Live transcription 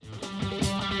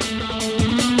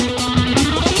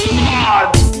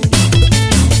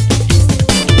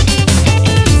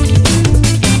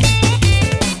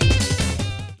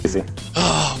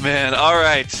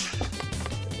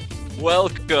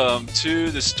Welcome to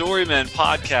the StoryMen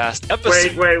podcast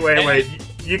episode. Wait.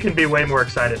 You can be way more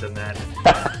excited than that.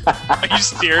 Are you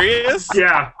serious?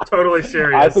 Yeah, totally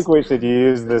serious. I think we should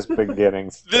use this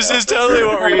beginning. This is totally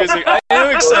what we're using. I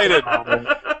am excited.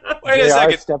 Wait a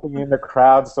second. Stepping in to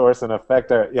crowdsource and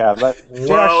affect our... Yeah,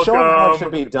 show how it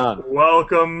should be done.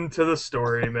 Welcome to the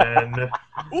StoryMen.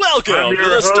 Welcome to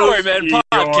the StoryMen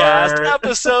podcast,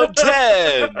 episode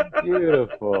 10.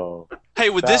 Beautiful. Hey,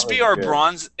 would this be our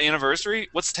bronze anniversary?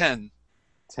 What's 10?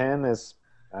 10 is,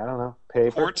 I don't know,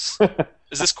 paper. Quartz?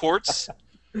 Is this quartz?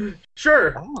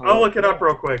 Sure. I'll look it up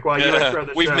real quick while you intro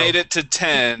the show. We've made it to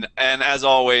 10, and as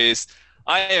always,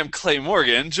 I am Clay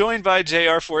Morgan, joined by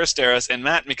J.R. Foresteros and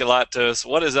Matt Michelatos.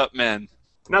 What is up, men?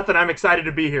 Nothing. I'm excited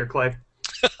to be here, Clay.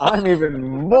 I'm even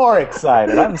more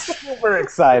excited. I'm super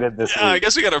excited this week. I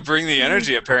guess we got to bring the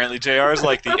energy, apparently. JR is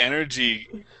like the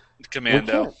energy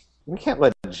commando. We can't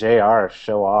let JR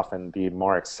show off and be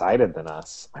more excited than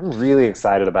us. I'm really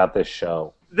excited about this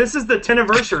show. This is the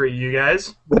 10-anniversary, you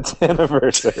guys. The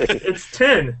 10-anniversary. It's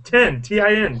 10,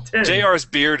 T-I-N, 10. JR's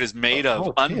beard is made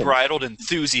of unbridled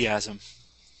enthusiasm.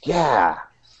 Yeah.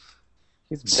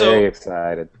 He's very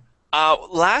excited.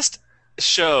 Last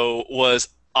show was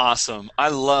awesome. I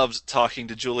loved talking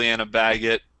to Juliana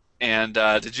Baggett. And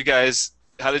how did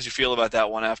you feel about that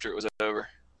one after it was over?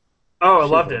 Oh, I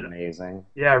loved it. Amazing.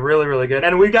 Yeah, really, really good.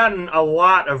 And we've gotten a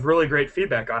lot of really great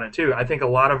feedback on it, too. I think a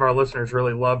lot of our listeners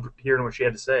really loved hearing what she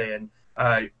had to say and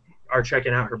are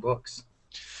checking out her books.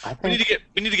 We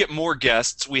need to get more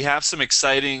guests. We have some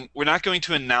exciting... We're not going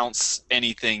to announce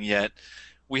anything yet.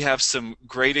 We have some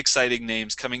great, exciting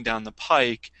names coming down the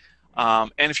pike.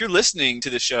 And if you're listening to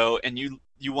the show and you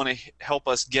want to help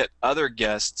us get other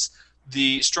guests...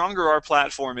 The stronger our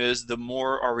platform is, the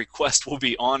more our request will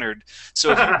be honored.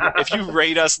 So if you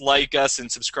rate us, like us, and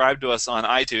subscribe to us on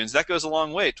iTunes, that goes a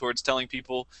long way towards telling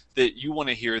people that you want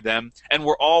to hear them. And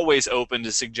we're always open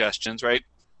to suggestions, right?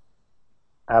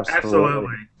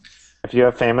 Absolutely. If you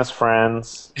have famous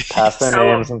friends, pass their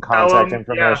names and contact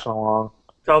information along.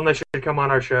 Tell them they should come on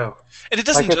our show. And it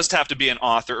doesn't just have to be an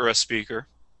author or a speaker.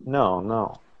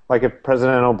 No. Like if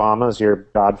President Obama is your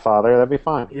godfather, that'd be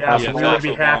fine. Yeah, we would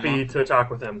be happy to talk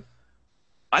with him.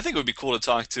 I think it would be cool to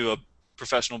talk to a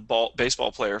professional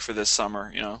baseball player for this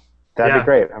summer, you know. That'd be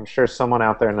great. I'm sure someone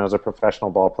out there knows a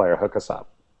professional ball player. Hook us up.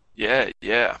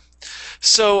 Yeah.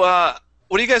 So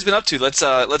what have you guys been up to? Let's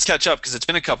catch up because it's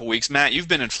been a couple weeks. Matt, you've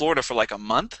been in Florida for like a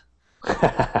month?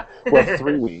 Well,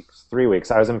 3 weeks. 3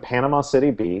 weeks. I was in Panama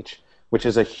City Beach, which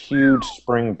is a huge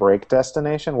spring break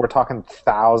destination. We're talking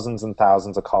thousands and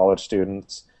thousands of college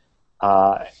students.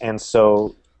 And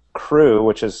so Crew,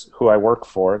 which is who I work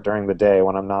for during the day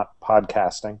when I'm not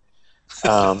podcasting,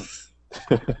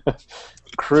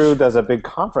 Crew does a big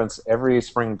conference every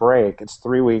spring break. It's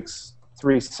 3 weeks,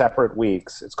 3 separate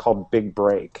weeks. It's called Big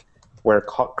Break, where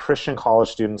Christian college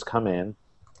students come in,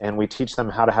 and we teach them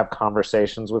how to have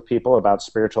conversations with people about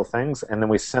spiritual things, and then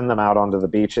we send them out onto the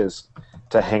beaches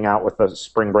to hang out with the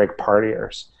spring break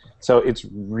partiers. So it's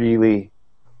really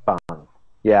fun.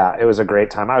 Yeah, it was a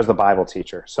great time. I was the Bible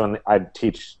teacher, so I'd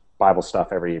teach Bible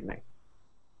stuff every evening.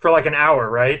 For like an hour,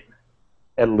 right?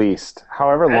 At least.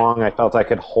 However long I felt I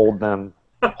could hold their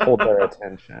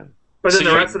attention. But then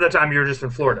the rest of the time you were just in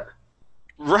Florida.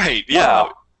 Right, yeah.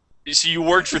 Wow. So you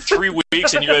worked for 3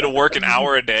 weeks and you had to work an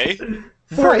hour a day?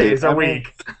 4 days a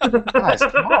week. Guys,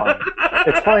 come on.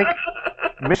 It's like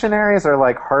missionaries are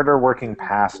like harder working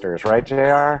pastors, right,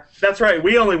 JR? That's right.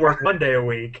 We only work 1 day a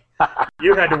week.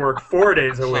 You had to work 4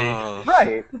 days a week.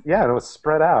 Right. Yeah, it was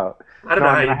spread out. I don't know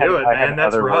how you do it, man.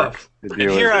 That's rough. And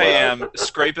here I am,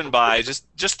 scraping by,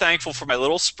 just thankful for my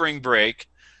little spring break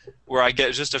where I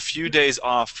get just a few days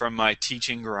off from my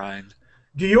teaching grind.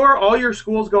 Do all your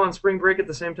schools go on spring break at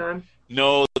the same time?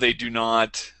 No, they do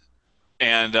not.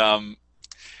 And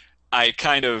I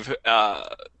kind of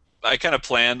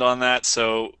planned on that,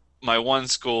 so my one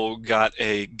school got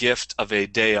a gift of a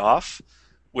day off,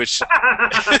 which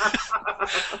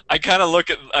I kind of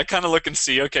look and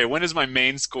see, okay, when does my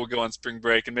main school go on spring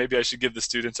break, and maybe I should give the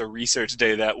students a research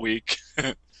day that week.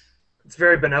 It's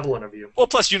very benevolent of you. Well,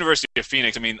 plus University of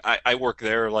Phoenix, I mean, I work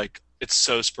there, like, it's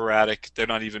so sporadic, they're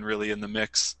not even really in the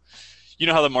mix. You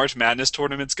know how the March Madness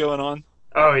tournament's going on?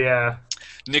 Oh, yeah.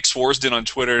 Nick Swarsden on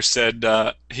Twitter said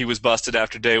he was busted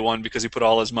after day one because he put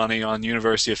all his money on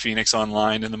University of Phoenix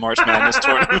online in the March Madness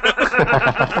tournament.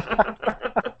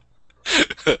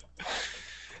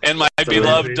 And my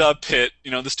beloved Pitt, you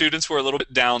know, the students were a little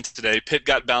bit down today. Pitt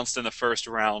got bounced in the first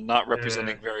round, not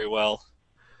representing very well.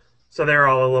 So they're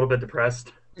all a little bit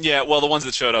depressed. Yeah, well, the ones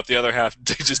that showed up, the other half,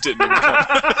 they just didn't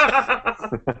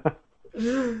come.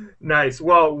 Nice.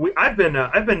 Well, I've been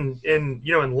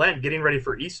in Lent getting ready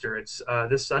for Easter. It's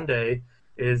this Sunday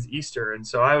is Easter, and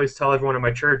so I always tell everyone at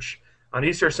my church on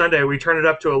Easter Sunday we turn it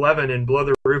up to 11 and blow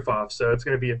the roof off. So it's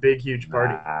going to be a big, huge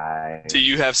party. Nice. Do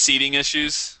you have seating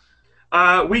issues?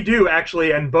 We do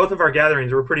actually, and both of our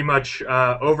gatherings were pretty much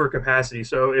over capacity.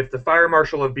 So if the fire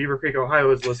marshal of Beaver Creek,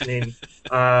 Ohio, is listening,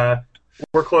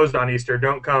 we're closed on Easter.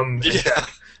 Don't come. Yeah.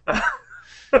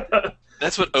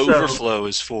 That's what overflow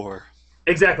is for.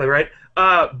 Exactly right.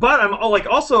 But I'm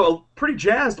also pretty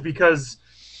jazzed because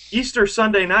Easter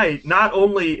Sunday night, not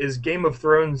only is Game of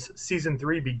Thrones season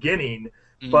 3 beginning,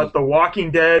 but The Walking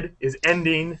Dead is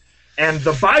ending, and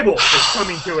the Bible is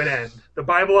coming to an end. The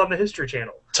Bible on the History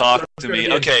Channel. Talk to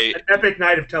me. Okay. An epic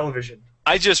night of television.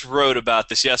 I just wrote about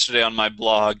this yesterday on my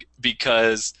blog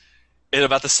because at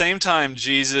about the same time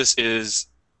Jesus is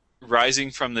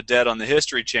rising from the dead on the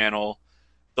History Channel,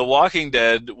 The Walking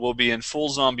Dead will be in full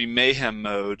zombie mayhem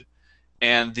mode,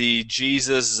 and the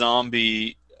Jesus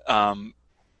zombie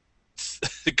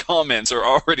comments are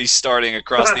already starting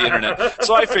across the internet.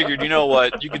 So I figured, you know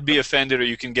what, you could be offended or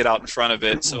you can get out in front of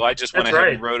it. So I just went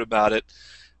ahead and wrote about it.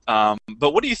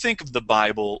 But what do you think of the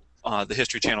Bible, the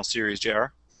History Channel series, JR?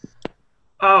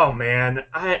 Oh man,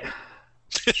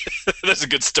 That's a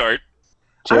good start.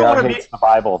 JR hates the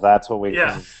Bible. That's what we.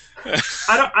 Yeah.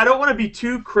 I don't want to be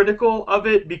too critical of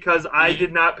it because I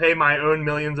did not pay my own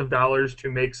millions of dollars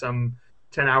to make some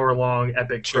 10-hour-long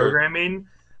epic programming.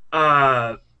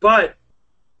 But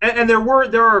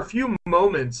there are a few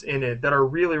moments in it that are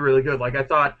really, really good. Like I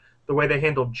thought the way they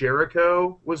handled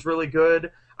Jericho was really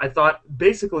good. I thought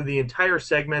basically the entire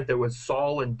segment that was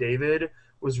Saul and David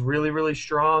was really, really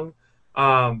strong.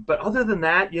 But other than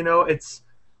that,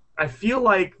 I feel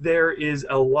like there is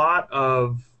a lot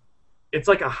of, it's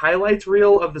like a highlights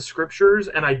reel of the scriptures,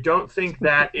 and I don't think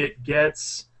that it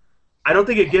gets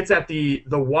at the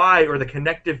why or the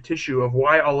connective tissue of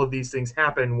why all of these things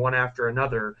happen one after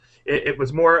another. It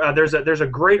was more, there's a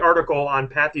great article on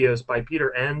Patheos by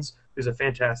Peter Enns, who's a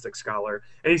fantastic scholar.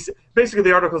 And he's basically,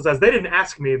 the article says, they didn't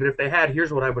ask me, but if they had,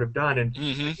 here's what I would have done. And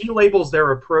he labels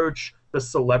their approach the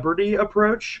celebrity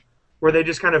approach, where they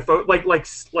just kind of, like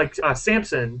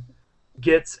Samson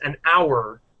gets an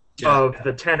hour of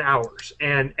the 10 hours.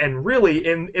 And really,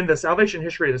 in the salvation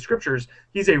history of the scriptures,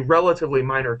 he's a relatively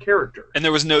minor character. And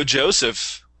there was no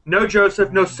Joseph. No Joseph,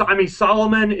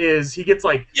 Solomon he gets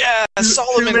like... Yeah,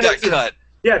 Solomon got cut.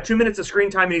 2 minutes of screen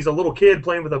time, and he's a little kid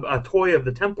playing with a toy of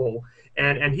the temple.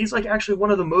 And he's like actually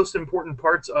one of the most important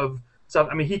parts of stuff.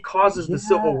 I mean, he causes the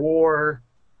Civil War.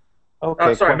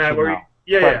 Okay, sorry,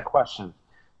 Matt. Question.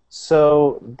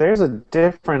 So there's a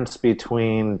difference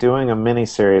between doing a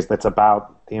miniseries that's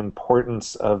about the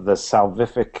importance of the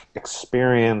salvific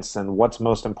experience and what's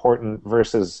most important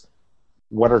versus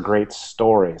what are great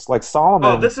stories. Like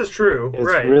Solomon this is true. Is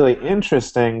really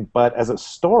interesting, but as a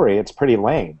story, it's pretty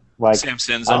lame. Like,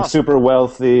 Samson's I'm super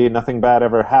wealthy, nothing bad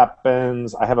ever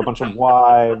happens, I have a bunch of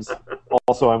wives,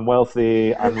 also I'm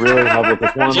wealthy, I'm really in love with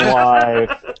this one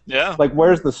wife. Yeah. Like,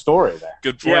 where's the story there?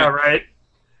 Good point. Yeah, right.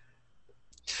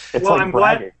 It's like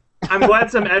bragging. I'm glad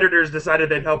some editors decided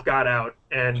they'd help God out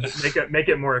and make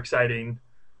it more exciting.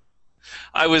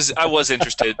 I was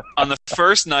interested. On the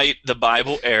first night the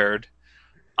Bible aired,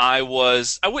 I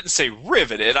wouldn't say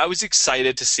riveted, I was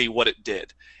excited to see what it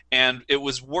did. And it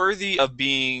was worthy of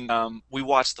being, we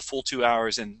watched the full 2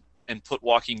 hours and put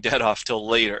Walking Dead off till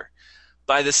later.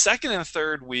 By the second and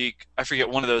third week, I forget,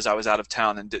 one of those I was out of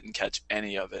town and didn't catch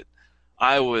any of it.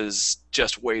 I was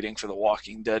just waiting for The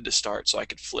Walking Dead to start so I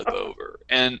could flip over.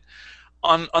 And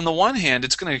on the one hand,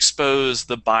 it's going to expose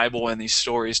the Bible and these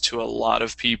stories to a lot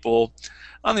of people.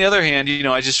 On the other hand,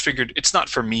 I just figured it's not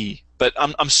for me. But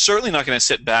I'm certainly not going to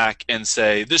sit back and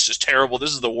say, this is terrible,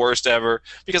 this is the worst ever,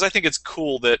 because I think it's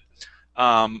cool that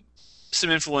some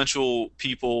influential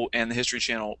people and the History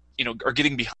Channel, are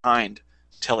getting behind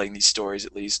telling these stories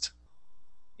at least.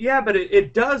 Yeah, but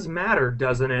it does matter,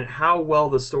 doesn't it, how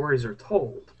well the stories are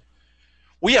told?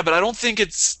 Well, yeah, but I don't think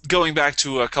it's, going back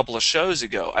to a couple of shows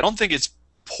ago, I don't think it's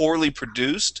poorly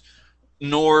produced,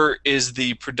 nor is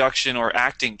the production or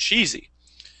acting cheesy.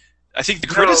 I think the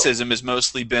criticism has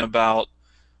mostly been about,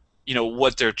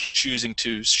 what they're choosing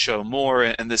to show more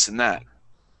and this and that.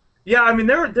 Yeah, I mean,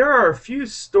 there are a few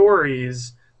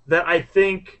stories that I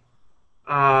think,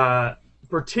 I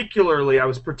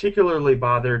was particularly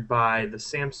bothered by the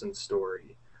Samson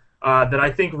story, that I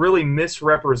think really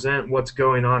misrepresent what's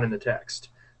going on in the text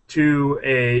to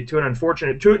a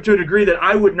degree that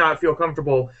I would not feel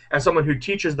comfortable as someone who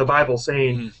teaches the Bible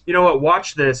saying, you know what,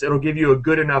 watch this, it'll give you a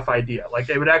good enough idea. Like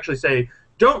they would actually say,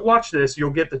 don't watch this, you'll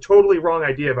get the totally wrong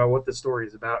idea about what the story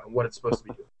is about and what it's supposed to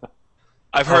be doing.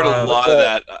 I've heard a lot of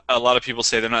that. A lot of people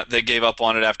say they gave up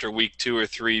on it after week 2 or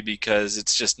 3 because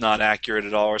it's just not accurate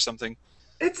at all or something.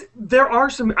 There are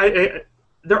some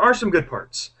good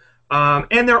parts,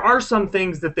 and there are some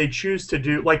things that they choose to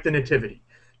do, like the nativity.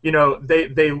 You know,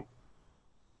 they're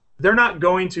not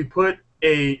going to put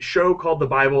a show called the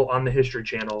Bible on the History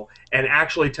Channel and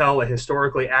actually tell a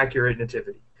historically accurate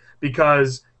nativity,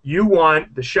 because you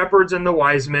want the shepherds and the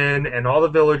wise men and all the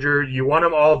villagers, you want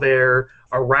them all there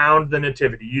around the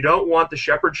nativity. You don't want the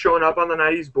shepherds showing up on the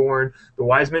night he's born, the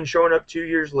wise men showing up 2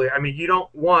 years later. I mean, you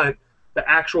don't want the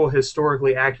actual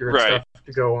historically accurate stuff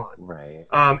to go on. Right.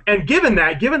 And given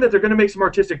that they're going to make some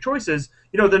artistic choices,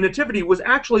 you know, the nativity was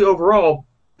actually overall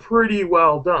pretty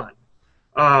well done.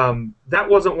 That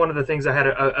wasn't one of the things I had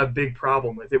a big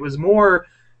problem with. It was more,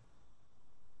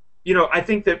 you know, I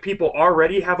think that people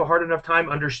already have a hard enough time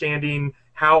understanding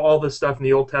how all this stuff in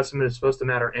the Old Testament is supposed to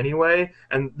matter anyway,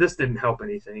 and this didn't help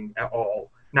anything at all.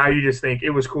 Now you just think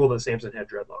it was cool that Samson had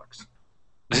dreadlocks.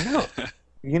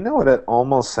 You know what it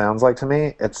almost sounds like to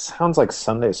me? It sounds like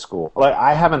Sunday school. Like,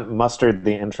 I haven't mustered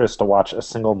the interest to watch a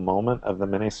single moment of the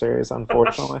miniseries,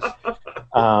 unfortunately.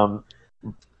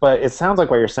 But it sounds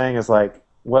like what you're saying is like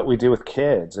what we do with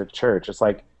kids at church. It's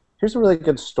like, here's a really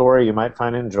good story you might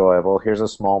find enjoyable. Here's a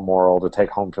small moral to take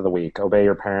home for the week. Obey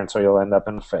your parents or you'll end up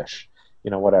in a fish. You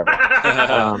know, whatever.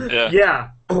 Yeah.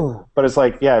 But it's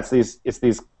like, yeah, it's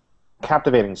these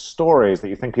captivating stories that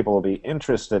you think people will be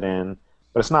interested in.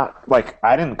 But it's not like,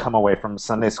 I didn't come away from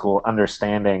Sunday school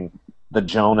understanding the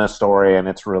Jonah story and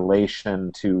its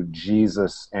relation to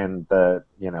Jesus and the,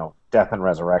 you know, death and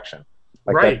resurrection.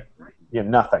 Like right.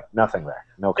 Nothing there.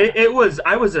 No.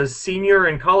 I was a senior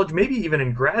in college, maybe even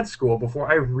in grad school,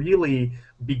 before I really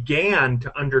began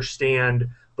to understand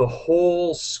the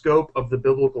whole scope of the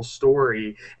biblical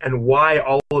story and why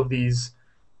all of these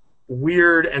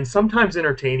weird and sometimes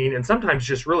entertaining and sometimes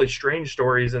just really strange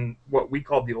stories in what we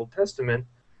called the Old Testament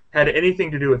had anything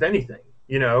to do with anything.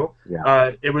 You know,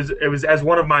 it was as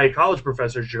one of my college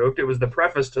professors joked, it was the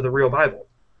preface to the real Bible.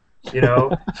 You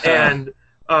know, and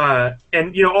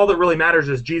you know, all that really matters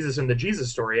is Jesus and the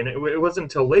Jesus story. And it wasn't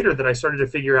until later that I started to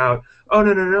figure out, oh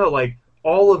no, like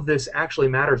all of this actually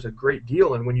matters a great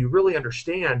deal. And when you really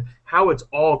understand how it's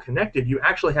all connected, you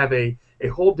actually have a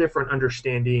whole different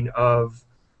understanding of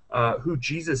who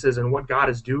Jesus is and what God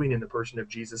is doing in the person of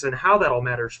Jesus and how that all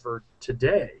matters for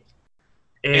today.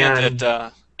 And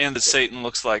that Satan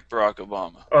looks like Barack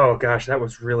Obama. Oh gosh, that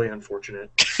was really unfortunate.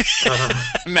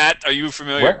 Matt, are you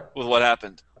familiar with what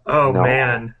happened? Oh no.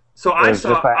 Man, so I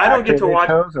don't get to watch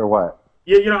or what?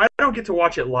 Yeah, you know, I don't get to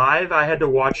watch it live. I had to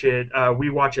watch it.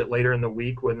 We watch it later in the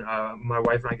week when my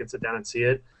wife and I can sit down and see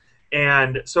it.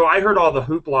 And so I heard all the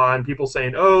hoopla and people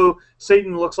saying, "Oh,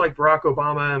 Satan looks like Barack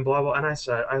Obama," and blah blah. And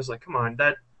I was like, "Come on,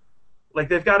 like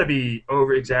they've got to be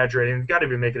over exaggerating. They've got to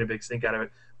be making a big stink out of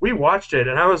it." We watched it,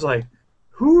 and I was like,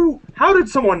 how did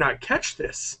someone not catch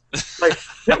this? Like,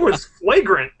 it was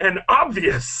flagrant and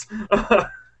obvious.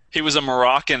 He was a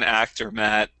Moroccan actor,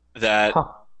 Matt, that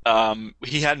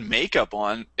he had makeup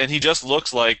on, and he just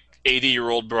looks like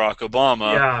 80-year-old Barack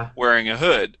Obama wearing a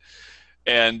hood.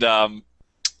 And,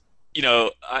 you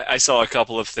know, I saw a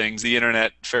couple of things. The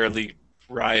internet fairly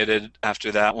rioted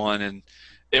after that one, and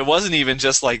it wasn't even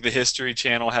just like the History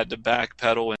Channel had to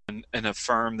backpedal and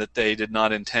affirm that they did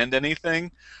not intend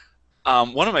anything.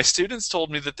 One of my students told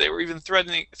me that they were even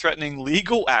threatening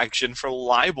legal action for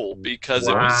libel because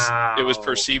it was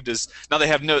perceived as, now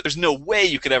there's no way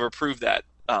you could ever prove that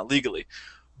legally,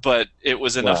 but it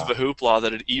was enough of a hoopla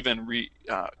that it even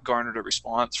garnered a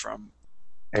response from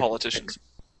politicians.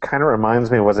 It kind of reminds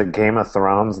me, was it Game of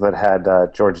Thrones that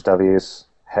had George W.'s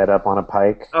head up on a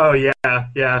pike? Oh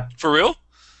yeah. For real?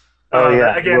 Oh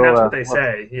yeah. Again, that's what they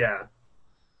say. Yeah.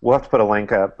 We'll have to put a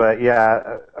link up, but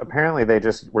yeah, apparently they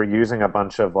just were using a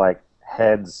bunch of like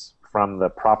heads from the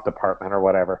prop department or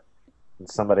whatever, and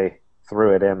somebody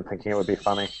threw it in thinking it would be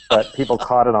funny, but people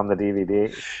caught it on the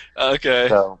DVD. Okay.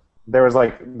 So there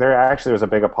actually was a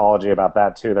big apology about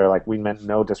that too. They're like, we meant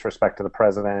no disrespect to the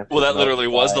president. Well, that literally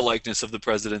was the likeness of the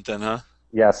president then, huh?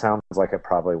 Yeah, sounds like it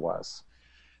probably was.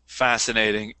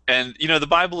 Fascinating. And you know, the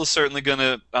Bible is certainly going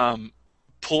to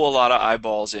pull a lot of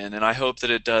eyeballs in, and I hope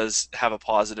that it does have a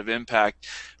positive impact.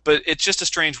 But it's just a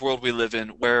strange world we live in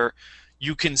where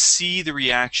you can see the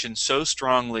reaction so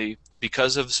strongly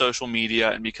because of social media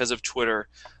and because of Twitter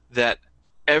that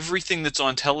everything that's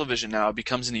on television now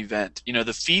becomes an event. You know,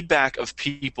 the feedback of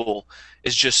people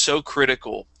is just so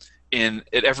critical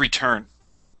at every turn.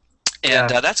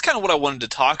 And that's kind of what I wanted to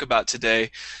talk about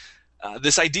today,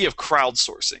 this idea of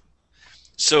crowdsourcing.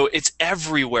 So it's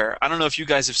everywhere. I don't know if you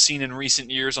guys have seen in recent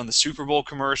years on the Super Bowl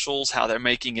commercials how they're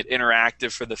making it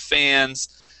interactive for the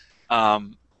fans.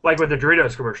 Like with the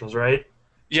Doritos commercials, right?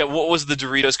 Yeah, what was the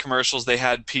Doritos commercials? They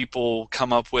had people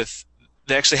come up with.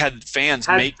 They actually had fans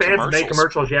make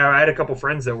commercials. Yeah, I had a couple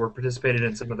friends that were participated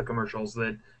in some of the commercials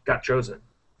that got chosen.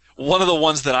 One of the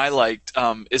ones that I liked,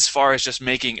 as far as just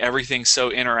making everything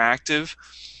so interactive,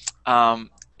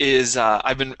 is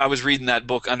I was reading that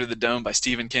book Under the Dome by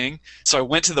Stephen King. So I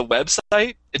went to the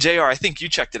website. JR, I think you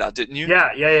checked it out, didn't you?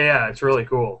 Yeah. It's really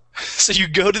cool. So you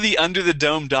go to the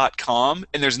underthedome.com,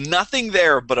 and there's nothing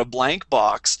there but a blank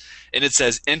box, and it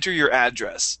says enter your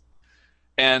address.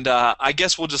 And I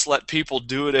guess we'll just let people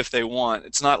do it if they want.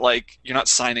 It's not like you're not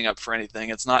signing up for anything.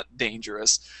 It's not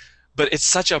dangerous. But it's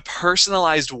such a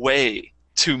personalized way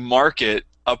to market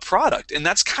a product. And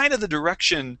that's kind of the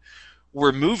direction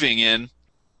we're moving in.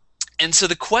 And so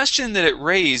the question that it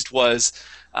raised was,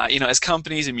 as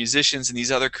companies and musicians and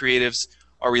these other creatives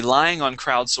are relying on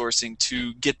crowdsourcing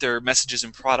to get their messages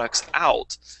and products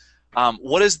out,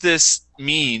 what does this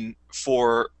mean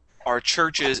for our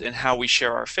churches and how we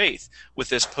share our faith with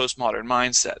this postmodern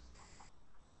mindset?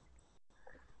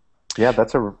 Yeah,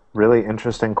 that's a really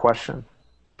interesting question.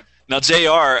 Now,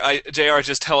 JR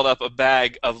just held up a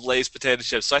bag of Lay's potato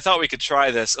chips, so I thought we could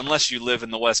try this, unless you live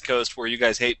in the West Coast where you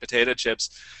guys hate potato chips.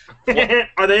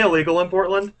 Are they illegal in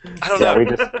Portland? I don't know.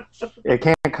 It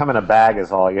can't come in a bag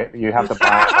is all. You have to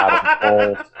buy it out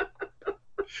of bowls.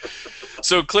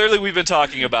 So clearly we've been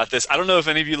talking about this. I don't know if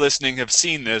any of you listening have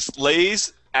seen this.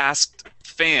 Lay's asked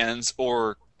fans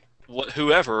or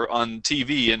whoever on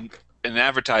TV and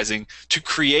advertising to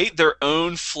create their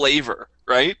own flavor,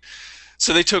 right?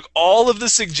 So they took all of the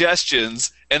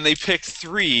suggestions and they picked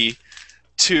 3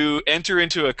 to enter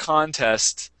into a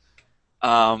contest,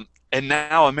 and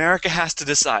now America has to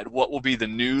decide what will be the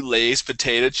new Lay's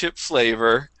potato chip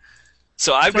flavor.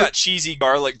 So I've got cheesy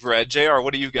garlic bread. JR,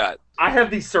 what do you got? I have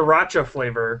the sriracha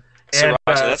flavor. Sriracha,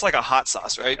 that's like a hot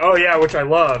sauce, right? Oh yeah, which I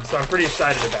love, so I'm pretty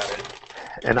excited about it.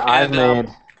 And I've made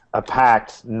a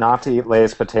pact not to eat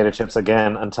Lay's potato chips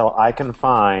again until I can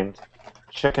find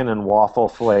chicken and waffle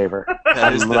flavor. I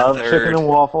love chicken and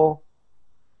waffle,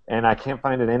 and I can't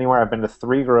find it anywhere. I've been to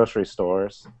 3 grocery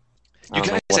stores. You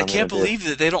guys, I can't believe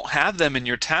that they don't have them in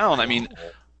your town. I mean,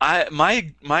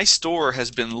 my store has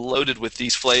been loaded with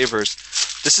these flavors.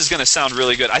 This is going to sound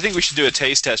really good. I think we should do a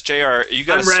taste test. JR, you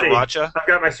got sriracha? I've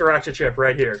got my sriracha chip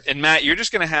right here. And Matt, you're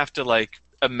just going to have to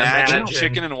imagine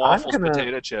chicken and waffles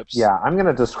potato chips. Yeah, I'm going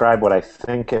to describe what I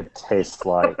think it tastes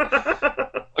like.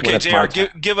 Okay, JR,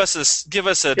 give us a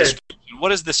description.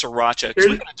 What is the sriracha?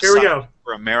 Here we go.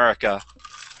 For America.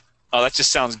 Oh, that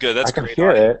just sounds good. That's I can great.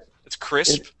 hear it. It's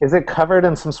crisp. Is it covered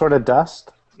in some sort of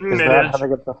dust? Is that how they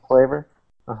get the flavor?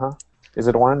 Uh-huh. Is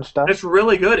it orange dust? It's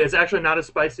really good. It's actually not as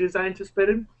spicy as I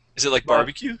anticipated. Is it like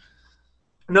barbecue?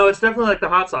 No, it's definitely like the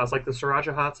hot sauce, like the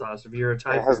sriracha hot sauce, if you're a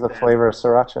type. It has the flavor of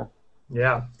sriracha.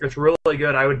 Yeah, it's really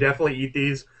good. I would definitely eat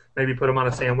these. Maybe put them on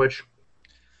a sandwich.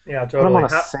 Yeah, totally. Put them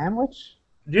on a sandwich?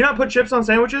 Do you not put chips on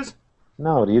sandwiches?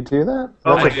 No, do you do that?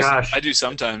 Oh my gosh. I do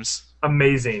sometimes.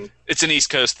 Amazing. It's an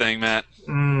East Coast thing, Matt.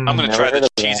 I'm going to try the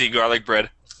cheesy garlic bread.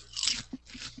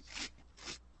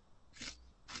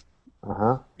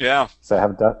 Uh-huh. Yeah. Does it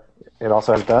have dust? It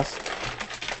also has dust?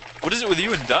 What is it with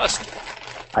you and dust?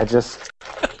 I just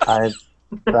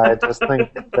think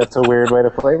that's a weird way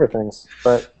to flavor things.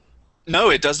 But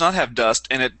no, it does not have dust,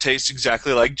 and it tastes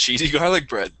exactly like cheesy garlic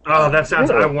bread. Oh, that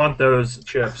sounds... I want those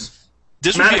chips.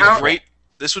 This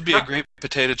would be a great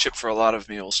potato chip for a lot of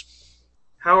meals.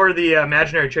 How are the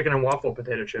imaginary chicken and waffle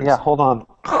potato chips? Yeah, hold on.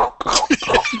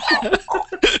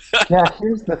 Yeah,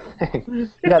 here's the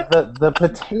thing. Yeah, the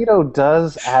potato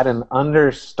does add an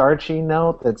under-starchy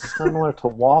note that's similar to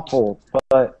waffle,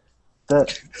 but the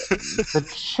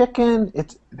chicken,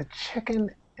 it's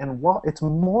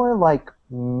more like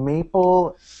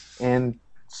maple and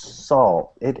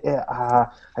salt. I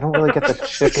don't really get the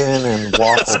chicken and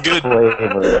waffle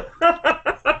flavor.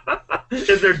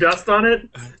 Is there dust on it?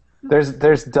 There's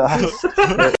dust.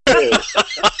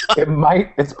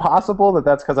 It's possible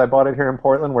that's because I bought it here in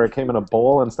Portland where it came in a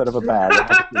bowl instead of a bag. It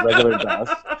has to be regular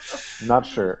dust. I'm not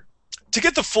sure. To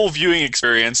get the full viewing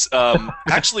experience,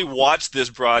 actually watch this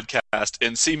broadcast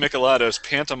and see Michelados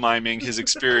pantomiming his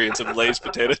experience of Lay's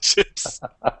potato chips.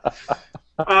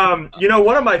 One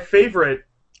of my favorite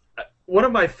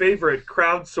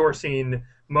crowdsourcing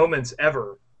moments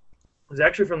ever was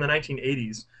actually from the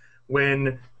 1980s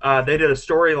when they did a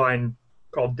storyline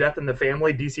called Death in the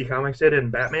Family. DC Comics did in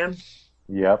Batman.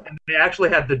 Yep. And they actually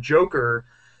had the Joker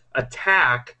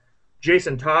attack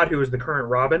Jason Todd, who was the current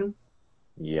Robin.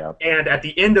 Yep. And at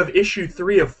the end of issue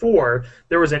 3 of 4,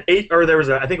 there was I think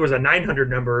it was a 900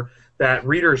 number that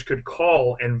readers could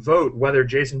call and vote whether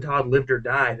Jason Todd lived or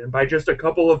died. And by just a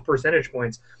couple of percentage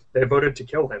points, they voted to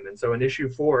kill him. And so in issue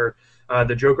 4,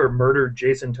 the Joker murdered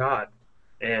Jason Todd.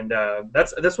 And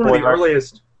that's one of the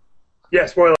earliest. Yeah,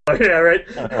 spoiler. Yeah, right.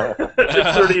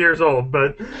 It's 30 years old,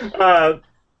 but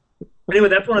anyway,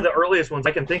 that's one of the earliest ones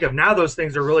I can think of. Now those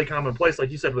things are really commonplace, like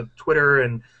you said, with Twitter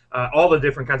and all the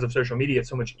different kinds of social media. It's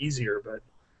so much easier. But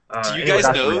do you guys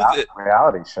know that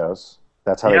reality shows?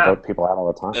 That's how they vote people out all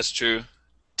the time. That's true.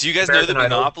 Do you guys know that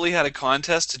Monopoly had a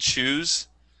contest to choose?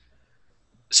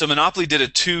 So Monopoly did a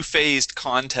 2-phased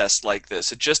contest like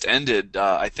this. It just ended,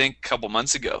 I think, a couple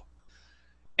months ago.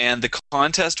 And the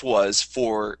contest was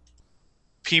for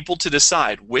people to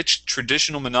decide which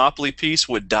traditional Monopoly piece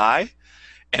would die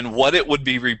and what it would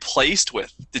be replaced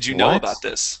with. Did you know about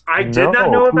this? I did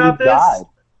not know about this. Died?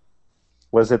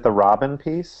 Was it the Robin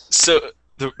piece? So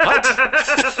what?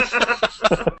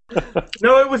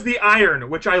 No, it was the iron,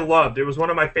 which I loved. It was one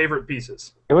of my favorite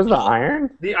pieces. It was the iron?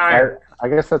 The iron. I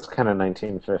guess that's kind of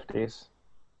 1950s.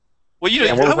 Well,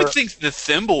 I would think the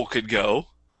thimble could go.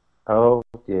 Oh,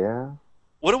 yeah.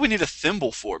 What do we need a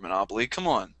thimble for, Monopoly? Come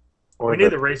on. We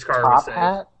need the race car. Top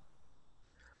hat?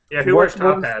 Yeah, who wears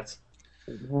top hats?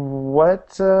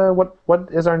 What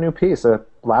is our new piece? A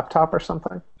laptop or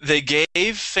something? They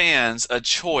gave fans a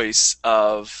choice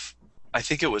of, I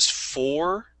think it was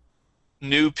 4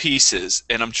 new pieces,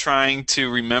 and I'm trying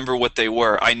to remember what they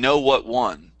were. I know what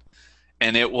one,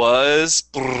 and it was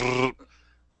a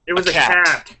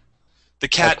cat. The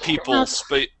cat people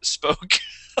spoke.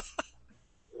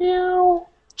 Meow.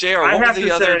 JR, what were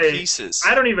the other pieces?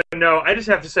 I don't even know. I just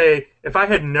have to say, if I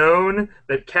had known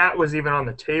that cat was even on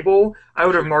the table, I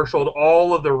would have marshaled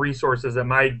all of the resources at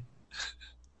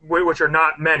which are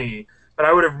not many, but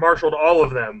I would have marshaled all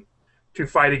of them to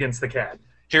fight against the cat.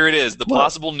 Here it is. The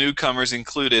possible newcomers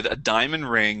included a diamond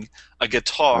ring, a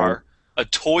guitar, a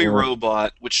toy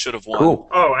robot, which should have won. Cool.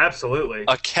 Oh, absolutely.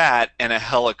 A cat, and a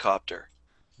helicopter.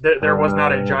 There was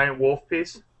not a giant wolf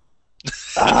piece?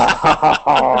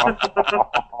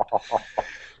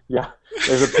 Yeah,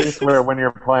 there's a piece where when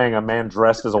you're playing, a man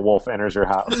dressed as a wolf enters your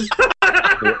house. It's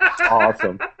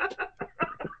awesome.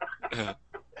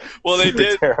 Well, they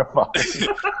did. Terrifying.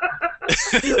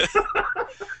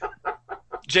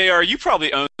 JR, you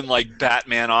probably own like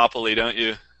Batmanopoly, don't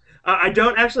you? I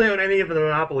don't actually own any of the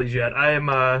Monopolies yet. I'm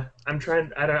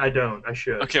trying. I don't. I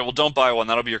should. Okay, well, don't buy one.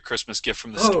 That'll be your Christmas gift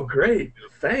from the store. Oh, great!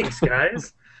 Thanks,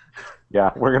 guys. Yeah,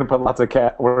 we're gonna put lots of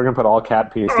cat. We're gonna put all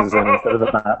cat pieces in instead of the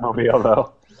Batmobile,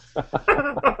 though.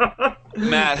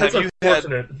 Matt,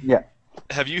 Yeah.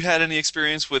 Have you had any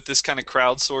experience with this kind of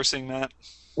crowdsourcing, Matt?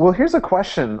 Well, here's a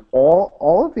question.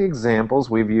 All of the examples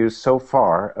we've used so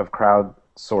far of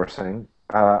crowdsourcing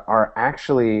are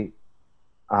actually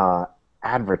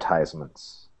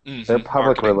advertisements. Mm-hmm. They're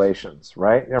public relations,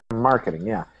 right? They're marketing,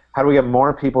 yeah. How do we get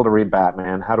more people to read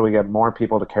Batman? How do we get more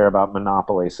people to care about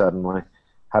Monopoly suddenly?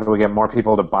 How do we get more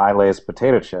people to buy Lay's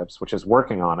potato chips, which is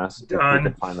working on us if we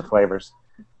can find the flavors?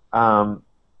 But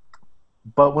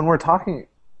when we're talking,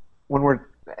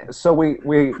 and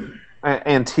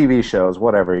TV shows,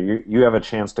 whatever, you have a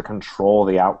chance to control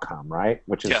the outcome, right?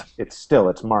 Which is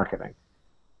it's marketing.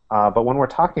 But when we're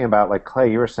talking about, like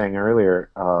Clay, you were saying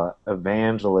earlier,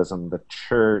 evangelism, the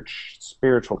church,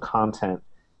 spiritual content,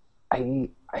 I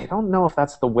don't know if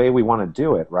that's the way we want to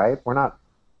do it, right? We're not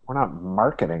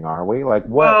marketing, are we? Like,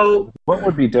 what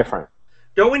would be different?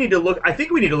 Don't we need to look? I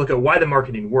think we need to look at why the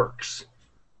marketing works.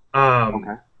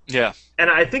 Okay. Yeah. And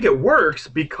I think it works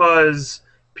because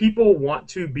people want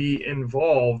to be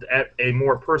involved at a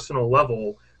more personal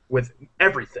level with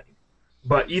everything,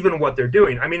 but even what they're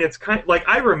doing. I mean, it's kind of like,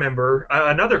 I remember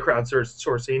another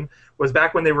crowdsourcing was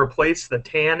back when they replaced the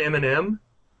tan M&M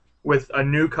with a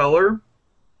new color,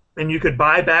 and you could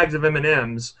buy bags of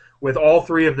M&Ms with all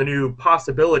 3 of the new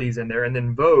possibilities in there and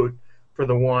then vote for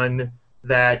the one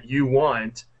that you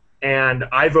want. And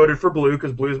I voted for blue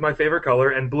because blue is my favorite color,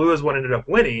 and blue is what ended up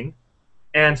winning.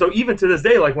 And so even to this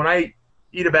day, like when I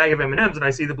eat a bag of M&Ms and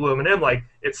I see the blue M&M, like,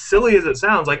 it's silly as it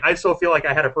sounds, like I still feel like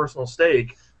I had a personal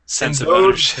stake in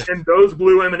those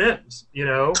blue M&Ms, you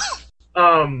know?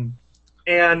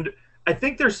 And I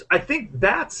think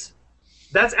that's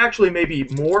actually maybe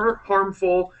more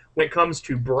harmful when it comes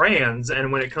to brands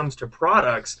and when it comes to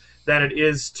products than it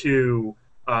is to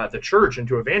the church and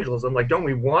to evangelism. Like, don't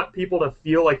we want people to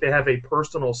feel like they have a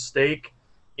personal stake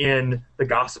in the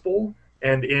gospel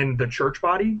and in the church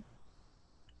body?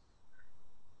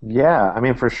 Yeah, I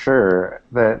mean, for sure.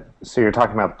 So you're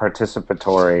talking about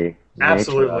participatory nature of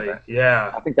Absolutely. it.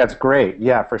 Yeah. I think that's great.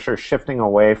 Yeah, for sure. Shifting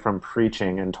away from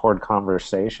preaching and toward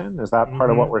conversation. Is that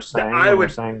part of what we're saying I when we're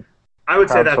would saying I would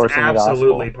say that's crowdsourcing the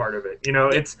absolutely gospel? part of it. You know,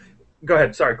 it's go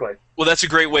ahead. Sorry, Clay. Well, that's a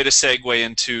great way to segue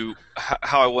into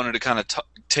how I wanted to kind of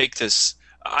take this.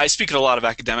 I speak at a lot of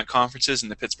academic conferences in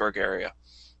the Pittsburgh area.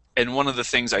 And one of the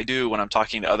things I do when I'm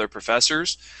talking to other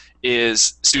professors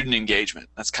is student engagement.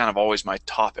 That's kind of always my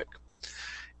topic.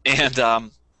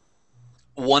 And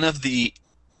one of the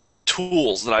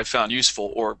tools that I've found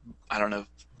useful, or I don't know,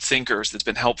 thinkers that's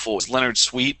been helpful, is Leonard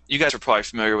Sweet. You guys are probably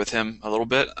familiar with him a little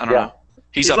bit. I don't know.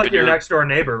 He's up like in your next door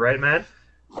neighbor, right, Matt?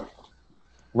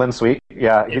 Lynn Sweet.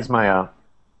 Yeah, he's my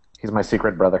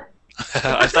secret brother.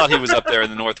 I thought he was up there in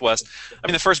the Northwest. I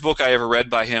mean, the first book I ever read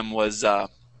by him was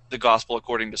The Gospel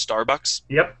According to Starbucks.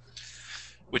 Yep.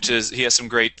 Which is, he has some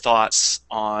great thoughts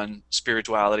on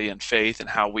spirituality and faith and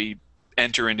how we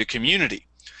enter into community.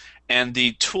 And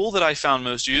the tool that I found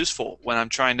most useful when I'm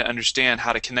trying to understand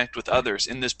how to connect with others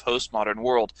in this postmodern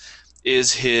world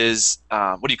is his,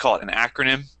 what do you call it, an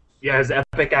acronym? Yeah, his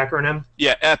EPIC acronym.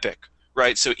 Yeah, EPIC,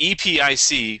 right? So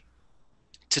EPIC,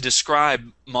 to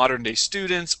describe modern-day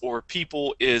students or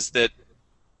people, is that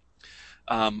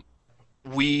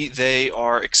they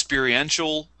are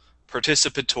experiential,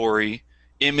 participatory,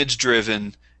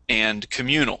 image-driven, and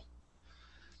communal.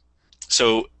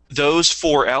 So those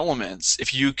four elements,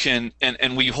 if you can,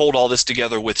 and we hold all this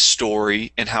together with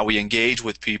story and how we engage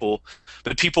with people,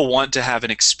 but people want to have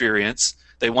an experience.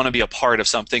 They want to be a part of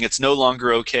something. It's no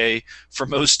longer okay for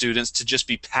most students to just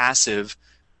be passive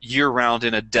year-round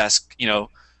in a desk. You know,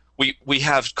 we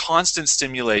have constant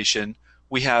stimulation.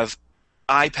 We have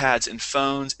iPads and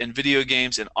phones and video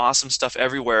games and awesome stuff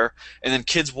everywhere, and then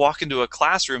kids walk into a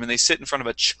classroom and they sit in front of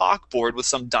a chalkboard with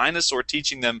some dinosaur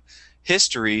teaching them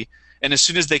history, and as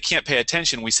soon as they can't pay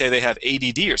attention, we say they have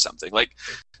ADD or something. Like,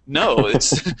 no,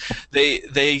 it's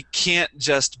they can't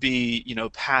just be, you know,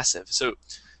 passive. So,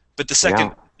 but the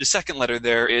second letter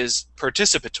there is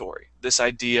participatory. This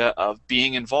idea of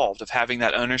being involved, of having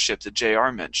that ownership that JR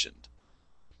mentioned.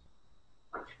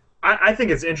 I think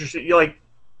it's interesting.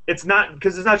 It's not,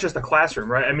 because it's not just a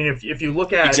classroom, right? I mean, if you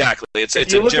look at exactly, it's a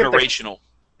generational.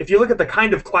 If you look at the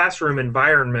kind of classroom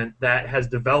environment that has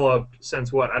developed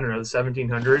since the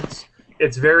 1700s,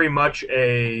 it's very much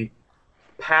a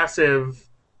passive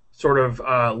sort of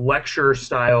lecture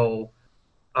style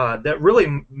that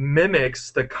really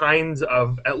mimics the kinds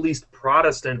of at least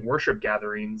Protestant worship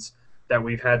gatherings that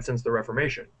we've had since the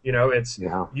Reformation. You know,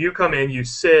 you come in, you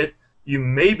sit, you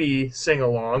maybe sing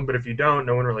along, but if you don't,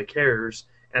 no one really cares.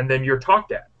 And then you're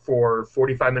talked at for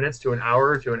 45 minutes to an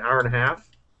hour and a half.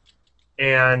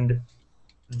 And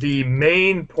the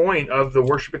main point of the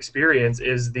worship experience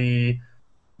is the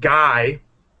guy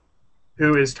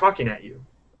who is talking at you,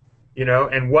 you know,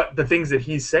 and what the things that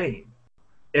he's saying.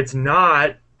 It's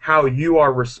not how you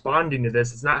are responding to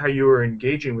this. It's not how you are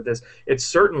engaging with this. It's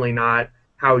certainly not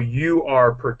how you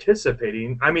are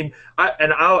participating. I mean,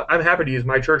 I'm happy to use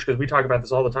my church because we talk about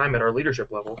this all the time at our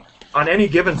leadership level. On any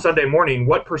given Sunday morning,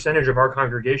 what percentage of our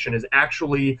congregation is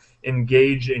actually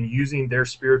engaged in using their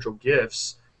spiritual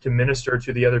gifts to minister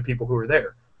to the other people who are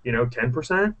there? You know,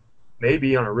 10%?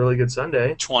 Maybe on a really good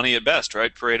Sunday. 20 at best,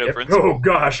 right? Pareto principle. Oh,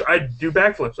 gosh, I'd do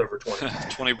backflips over 20.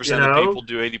 20% of people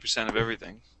do 80% of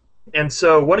everything. And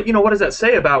so what does that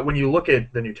say about when you look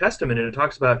at the New Testament and it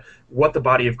talks about what the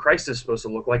body of Christ is supposed to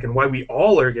look like and why we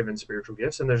all are given spiritual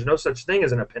gifts, and there's no such thing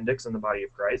as an appendix in the body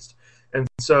of Christ. And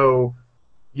so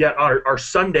yet our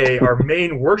Sunday, our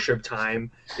main worship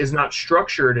time, is not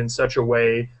structured in such a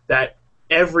way that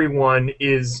everyone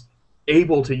is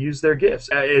able to use their gifts.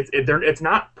 It's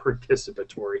not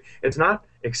participatory. It's not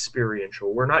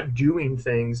experiential. We're not doing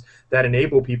things that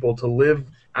enable people to live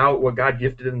out what God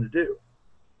gifted them to do.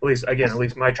 At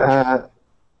least my church.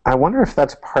 I wonder if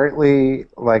that's partly,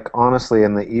 like, honestly,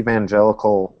 in the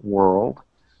evangelical world,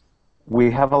 we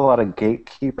have a lot of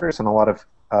gatekeepers and a lot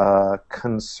of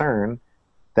concern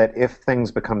that if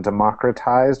things become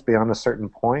democratized beyond a certain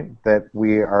point, that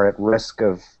we are at risk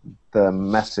of the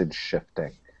message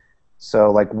shifting. So,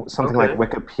 like, something like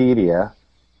Wikipedia,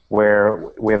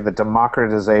 where we have the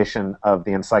democratization of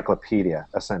the encyclopedia,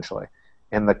 essentially,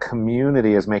 and the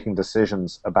community is making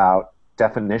decisions about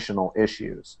definitional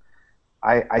issues.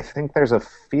 I think there's a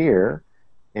fear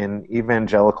in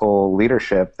evangelical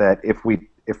leadership that if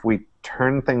we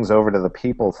turn things over to the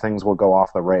people, things will go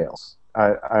off the rails.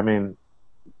 I mean,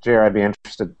 Jer, I'd be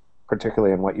interested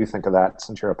particularly in what you think of that,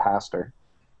 since you're a pastor.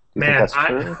 Do you think that's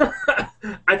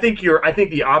true? I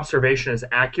think the observation is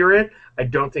accurate. I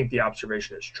don't think the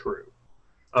observation is true.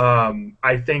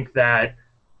 I think that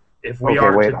if we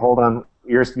hold on.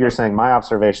 you're saying my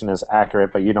observation is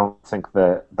accurate, but you don't think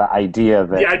the idea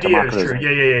that the idea is true.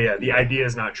 Yeah. The idea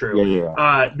is not true.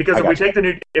 Because if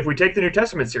we take the New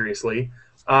Testament seriously,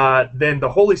 then the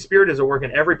Holy Spirit is at work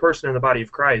in every person in the body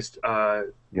of Christ,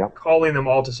 calling them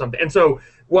all to something. And so,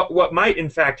 what might in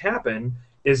fact happen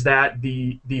is that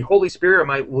the Holy Spirit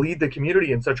might lead the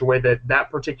community in such a way that that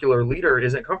particular leader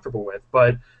isn't comfortable with,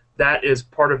 but that is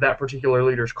part of that particular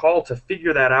leader's call to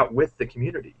figure that out with the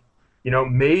community.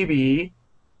 Maybe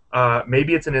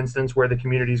it's an instance where the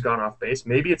community's gone off base.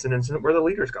 Maybe it's an instance where the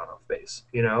leader's gone off base,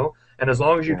 And as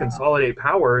long as you consolidate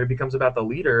power, it becomes about the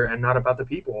leader and not about the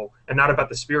people and not about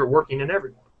the Spirit working in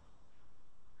everyone.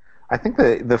 I think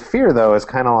the fear, though, is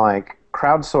kind of like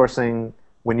crowdsourcing.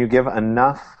 When you give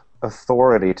enough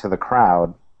authority to the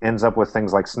crowd, ends up with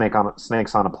things like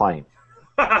snakes on a plane,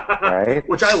 right?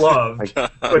 Which I love,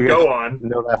 but go on.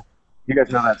 You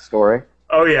guys know that story?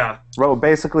 Oh, yeah. Well,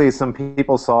 basically, some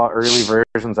people saw early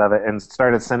versions of it and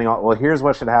started sending out, well, here's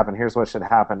what should happen, here's what should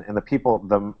happen. And the people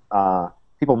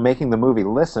making the movie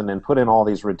listened and put in all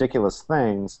these ridiculous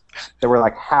things that were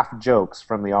like half jokes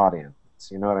from the audience.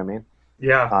 You know what I mean?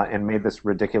 Yeah. And made this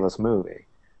ridiculous movie.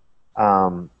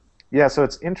 So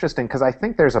it's interesting because I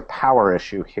think there's a power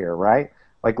issue here, right?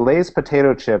 Like Lay's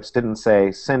potato chips didn't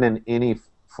say, send in any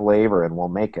flavor and we'll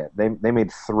make it. They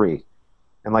made 3.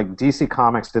 And like DC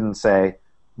Comics didn't say,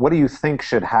 what do you think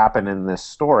should happen in this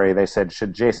story? They said,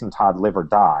 should Jason Todd live or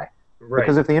die? Right.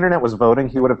 Because if the internet was voting,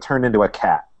 he would have turned into a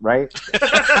cat, right?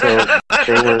 So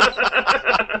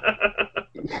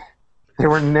they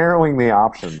were narrowing the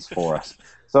options for us.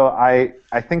 So I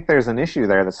think there's an issue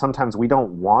there that sometimes we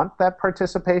don't want that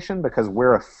participation because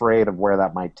we're afraid of where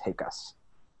that might take us.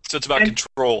 So it's about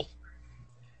control.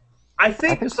 I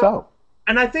think so.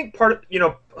 And I think part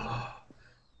of,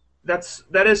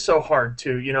 that is so hard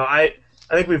too.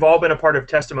 I think we've all been a part of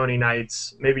testimony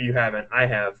nights. Maybe you haven't. I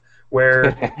have,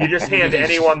 where you just hand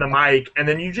anyone the mic, and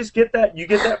then you just get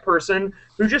that person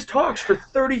who just talks for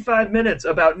 35 minutes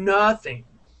about nothing,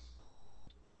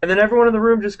 and then everyone in the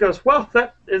room just goes, "Well,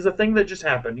 that is a thing that just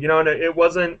happened," And it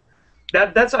wasn't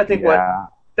that. That's I think what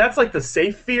that's like the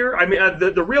safe fear. I mean,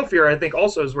 the real fear I think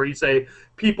also is where you say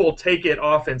people take it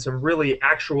off in some really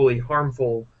actually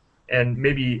harmful and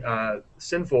maybe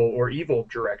sinful or evil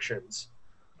directions.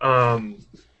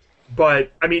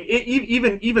 But I mean,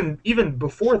 even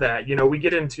before that, we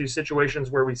get into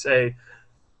situations where we say,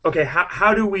 okay,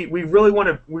 how do we really want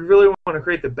to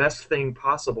create the best thing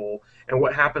possible, and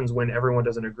what happens when everyone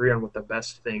doesn't agree on what the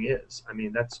best thing is? I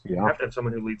mean, you have to have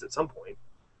someone who leads at some point.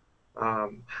 I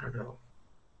don't know.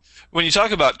 When you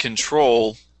talk about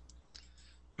control,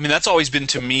 I mean, that's always been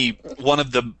to me one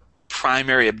of the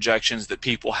primary objections that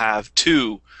people have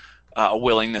to a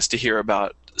willingness to hear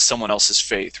about someone else's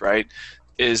faith, right?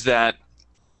 Is that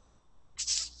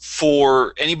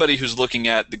for anybody who's looking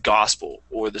at the gospel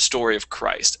or the story of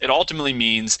Christ, it ultimately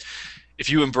means if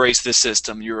you embrace this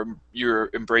system, you're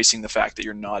embracing the fact that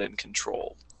you're not in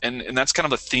control. And that's kind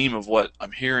of a theme of what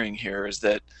I'm hearing here is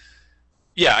that,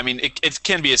 yeah, I mean, it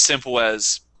can be as simple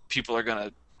as people are going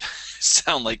to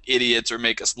sound like idiots or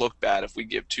make us look bad if we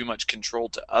give too much control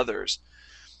to others.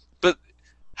 But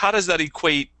how does that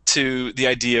equate to the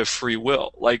idea of free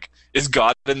will? Like, is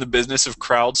God in the business of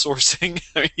crowdsourcing?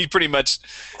 I mean,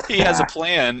 he has a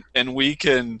plan, and we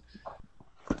can.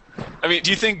 I mean,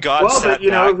 do you think God? Well, but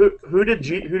who did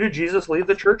Jesus leave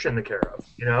the church in the care of?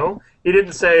 He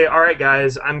didn't say, "All right,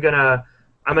 guys, I'm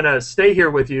gonna stay here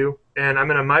with you, and I'm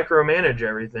gonna micromanage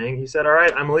everything." He said, "All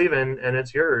right, I'm leaving, and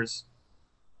it's yours."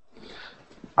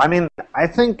 I mean, I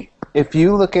think if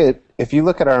you look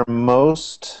at our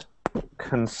most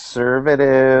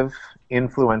conservative,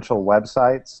 influential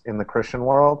websites in the Christian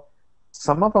world,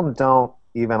 some of them don't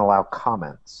even allow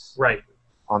comments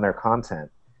on their content.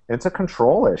 It's a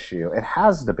control issue. It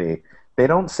has to be. They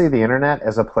don't see the internet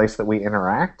as a place that we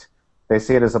interact. They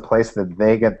see it as a place that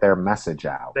they get their message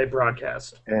out. They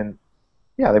broadcast. And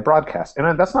they broadcast.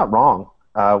 And that's not wrong.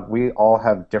 We all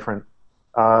have different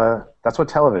that's what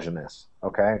television is,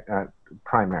 okay?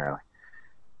 Primarily.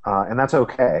 And that's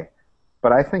okay.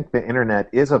 But I think the internet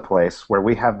is a place where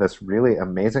we have this really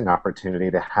amazing opportunity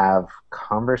to have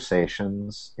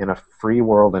conversations in a free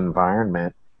world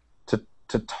environment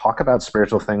to talk about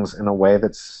spiritual things in a way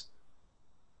that's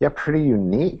pretty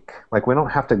unique. Like, we don't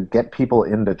have to get people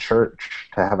into church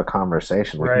to have a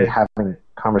conversation. We can be having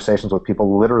conversations with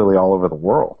people literally all over the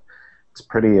world. It's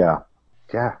pretty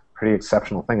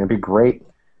exceptional thing. It'd be great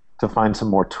to find some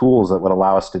more tools that would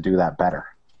allow us to do that better.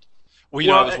 Well,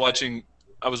 I was watching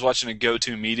a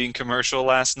GoToMeeting commercial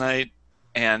last night,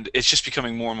 and it's just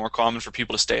becoming more and more common for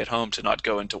people to stay at home, to not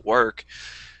go into work.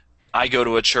 I go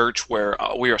to a church where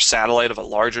we are a satellite of a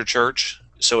larger church.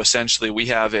 So essentially we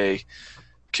have a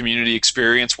community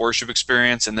experience, worship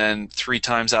experience, and then 3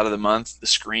 times out of the month the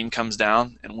screen comes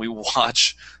down and we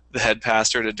watch the head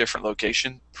pastor at a different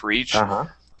location preach.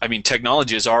 I mean,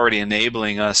 technology is already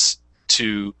enabling us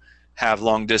to have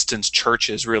long distance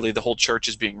churches. Really, the whole church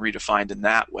is being redefined in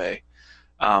that way.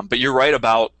 But you're right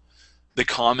about the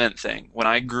comment thing. When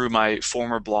I grew my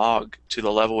former blog to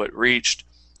the level it reached,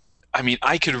 I mean,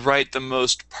 I could write the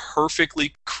most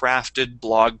perfectly crafted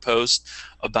blog post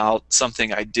about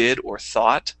something I did or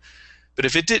thought, but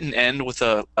if it didn't end with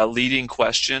a leading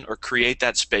question or create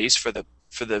that space for the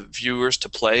viewers to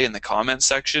play in the comment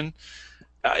section,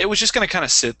 it was just going to kind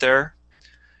of sit there.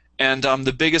 And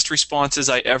the biggest responses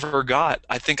I ever got,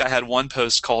 I think I had one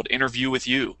post called "Interview with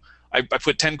You." I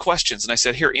put 10 questions and I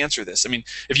said, "Here, answer this." I mean,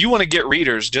 if you want to get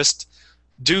readers, just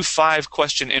do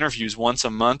 5-question interviews once a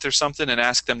month or something and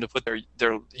ask them to put their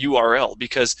URL,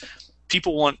 because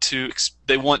people want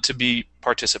to be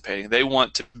participating. They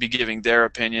want to be giving their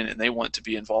opinion and they want to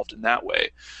be involved in that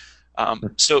way.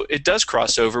 So it does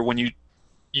cross over when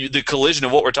the collision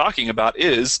of what we're talking about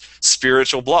is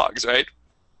spiritual blogs, right?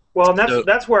 Well, and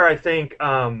that's where I think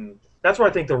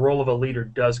the role of a leader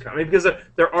does come. I mean, because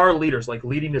there are leaders, like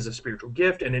leading is a spiritual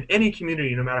gift, and in any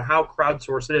community, no matter how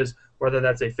crowdsourced it is, whether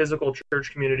that's a physical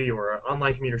church community or an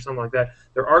online community or something like that,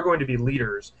 there are going to be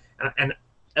leaders. And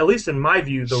at least in my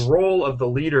view, the role of the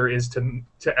leader is to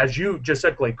as you just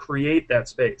said, Clay, create that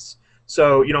space.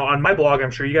 So, on my blog,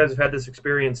 I'm sure you guys have had this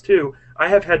experience too. I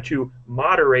have had to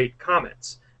moderate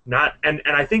comments. And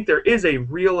I think there is a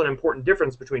real and important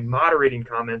difference between moderating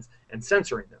comments and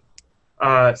censoring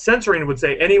them. Censoring would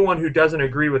say anyone who doesn't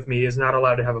agree with me is not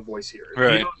allowed to have a voice here.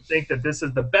 If you don't think that this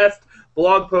is the best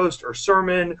blog post or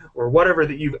sermon or whatever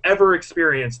that you've ever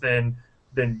experienced, then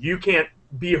you can't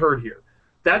be heard here.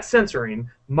 That's censoring.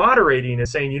 Moderating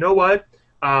is saying, you know what?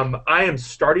 I am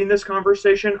starting this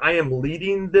conversation. I am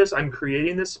leading this. I'm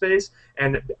creating this space.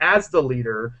 And as the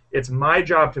leader, it's my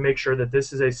job to make sure that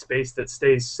this is a space that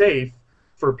stays safe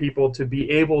for people to be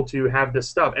able to have this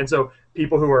stuff. And so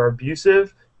people who are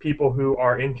abusive, people who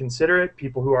are inconsiderate,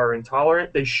 people who are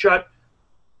intolerant, they shut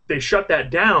that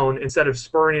down instead of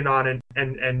spurring it on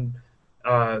and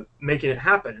making it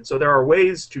happen. And so there are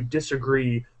ways to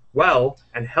disagree well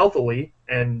and healthily,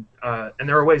 and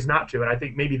there are ways not to. And I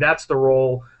think maybe that's the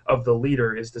role of the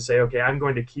leader, is to say, okay, I'm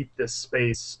going to keep this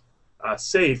space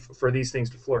safe for these things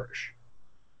to flourish.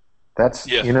 That's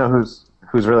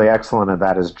who's really excellent at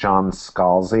that is John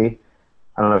Scalzi.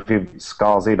 I don't know if you've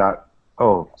Scalzi.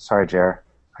 Oh, sorry, Jer.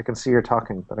 I can see you're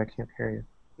talking, but I can't hear you.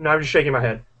 No, I'm just shaking my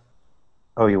head.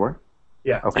 Oh, you were?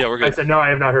 Yeah. Okay. Yeah, we're good. I said no. I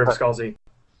have not heard of Scalzi.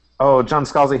 Oh, John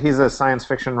Scalzi, he's a science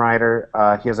fiction writer.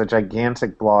 He has a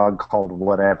gigantic blog called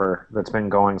Whatever that's been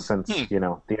going since,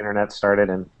 the internet started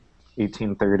in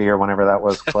 1830 or whenever that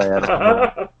was, Clay. I don't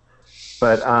know.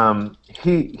 But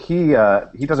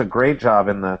he does a great job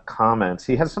in the comments.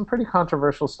 He has some pretty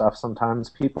controversial stuff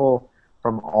sometimes. People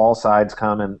from all sides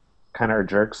come and kind of are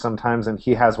jerks sometimes, and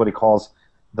he has what he calls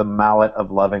the mallet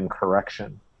of loving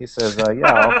correction. He says,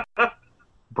 I'll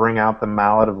bring out the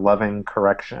mallet of loving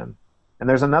correction. And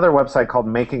there's another website called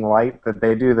Making Light that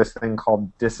they do this thing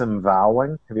called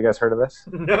disemvoweling. Have you guys heard of this?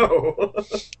 No.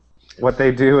 What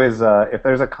they do is if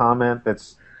there's a comment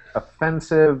that's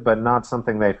offensive but not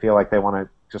something they feel like they want to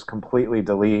just completely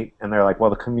delete, and they're like, well,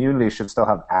 the community should still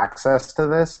have access to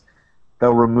this,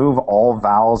 they'll remove all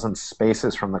vowels and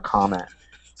spaces from the comment.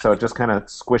 So it just kind of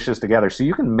squishes together. So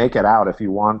you can make it out if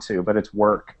you want to, but it's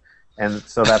work. And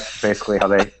so that's basically how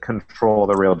they control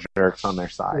the real jerks on their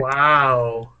side.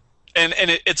 Wow. And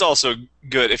it's also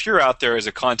good if you're out there as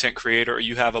a content creator or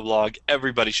you have a blog.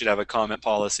 Everybody should have a comment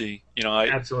policy.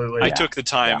 Absolutely. I took the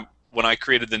time when I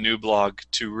created the new blog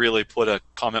to really put a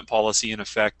comment policy in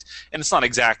effect, and it's not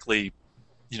exactly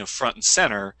front and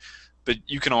center, but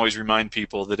you can always remind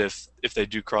people that if they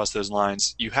do cross those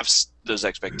lines, you have those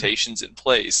expectations in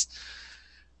place.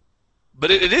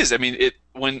 But it is. I mean,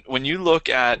 when you look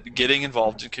at getting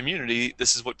involved in community,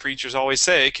 this is what preachers always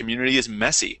say: community is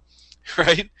messy.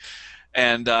 Right?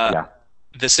 And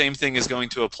the same thing is going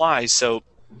to apply. So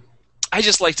I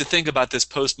just like to think about this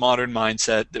postmodern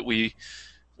mindset that we're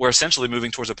essentially moving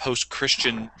towards a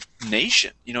post-Christian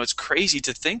nation. It's crazy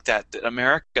to think that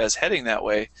America is heading that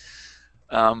way.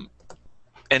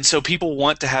 And so people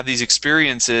want to have these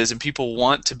experiences, and people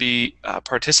want to be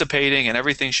participating, and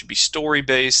everything should be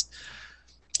story-based.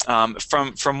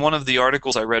 From one of the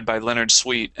articles I read by Leonard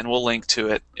Sweet, and we'll link to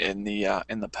it in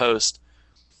the post.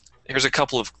 Here's a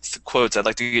couple of quotes I'd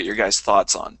like to get your guys'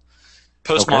 thoughts on.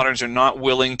 Postmoderns are not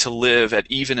willing to live at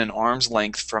even an arm's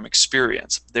length from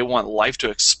experience. They want life to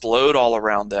explode all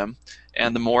around them,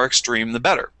 and the more extreme, the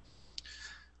better.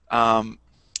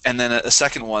 And then a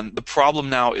second one, the problem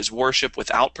now is worship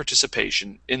without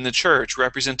participation. In the church,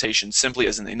 representation simply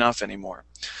isn't enough anymore.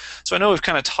 So I know we've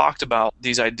kind of talked about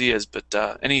these ideas, but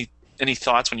any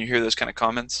thoughts when you hear those kind of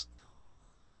comments?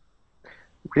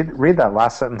 Read that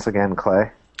last sentence again, Clay.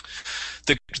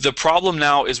 The problem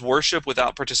now is worship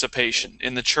without participation.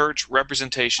 In the church,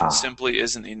 representation simply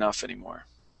isn't enough anymore.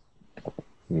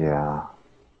 Yeah.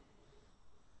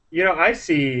 You know, I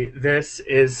see this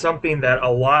is something that a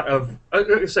lot of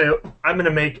say I'm going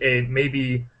to make a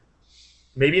maybe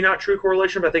not true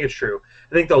correlation, but I think it's true.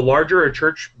 I think the larger a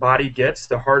church body gets,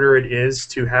 the harder it is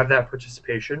to have that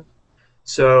participation.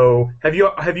 So, have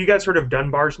you guys heard of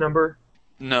Dunbar's number?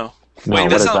 No. No, Wait,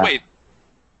 that's not. that? Wait.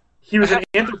 He was an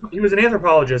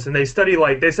anthropologist, and they study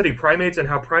primates and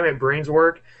how primate brains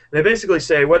work. And they basically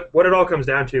say what it all comes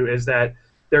down to is that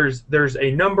there's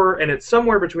a number, and it's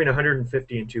somewhere between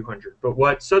 150 and 200. But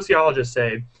what sociologists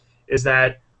say is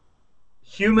that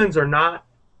humans are not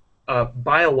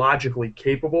biologically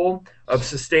capable of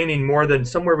sustaining more than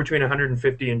somewhere between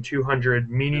 150 and 200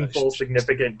 meaningful,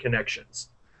 significant connections.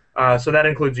 So that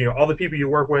includes all the people you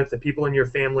work with, the people in your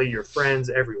family, your friends,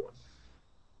 everyone.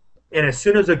 And as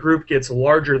soon as a group gets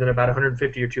larger than about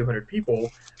 150 or 200 people,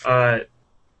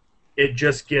 it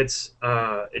just gets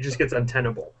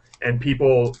untenable, and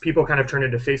people kind of turn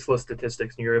into faceless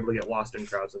statistics, and you're able to get lost in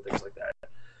crowds and things like that.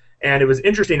 And it was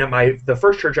interesting at the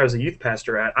first church I was a youth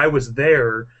pastor at. I was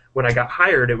there when I got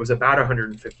hired. It was about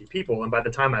 150 people, and by the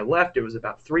time I left, it was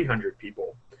about 300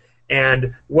 people.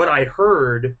 And what I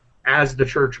heard as the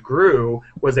church grew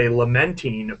was a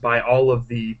lamenting by all of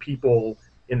the people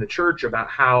in the church about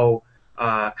how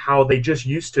they just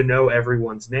used to know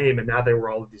everyone's name, and now they were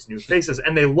all of these new faces,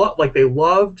 and they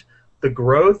loved the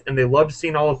growth, and they loved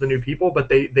seeing all of the new people, but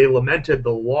they lamented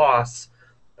the loss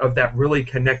of that really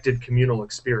connected communal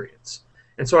experience.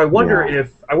 And so I wonder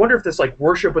if this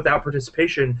worship without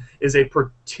participation is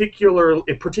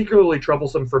particularly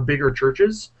troublesome for bigger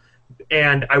churches.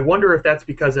 And I wonder if that's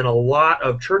because in a lot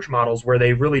of church models where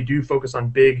they really do focus on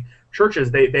big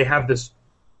churches, they have this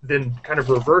then kind of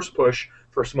reverse push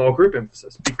for small group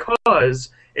emphasis, because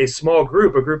a small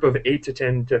group, a group of 8 to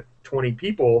 10 to 20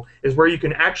 people, is where you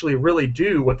can actually really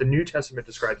do what the New Testament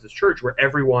describes as church, where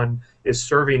everyone is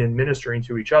serving and ministering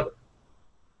to each other.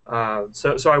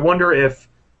 So I wonder if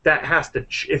that has to,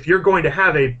 if you're going to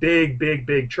have a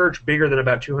big church bigger than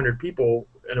about 200 people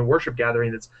in a worship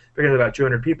gathering that's bigger than about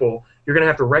 200 people, you're going to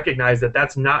have to recognize that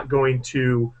that's not going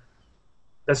to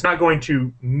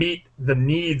meet the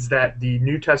needs that the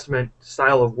New Testament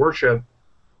style of worship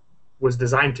was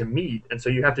designed to meet, and so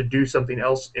you have to do something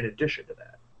else in addition to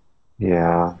that.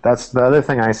 Yeah, that's the other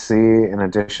thing I see in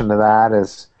addition to that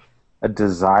is a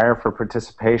desire for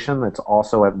participation that's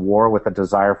also at war with a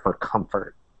desire for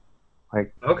comfort. You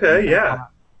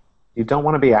don't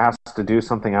want to be asked to do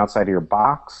something outside of your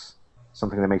box,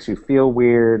 something that makes you feel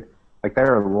weird. Like,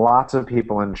 there are lots of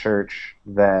people in church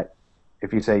that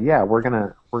if you say, yeah, we're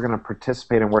gonna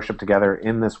participate and worship together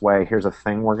in this way, here's a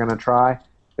thing we're gonna try,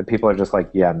 that people are just like,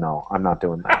 yeah, no, I'm not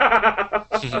doing that.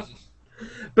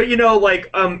 But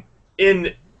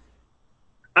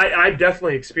I've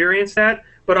definitely experienced that,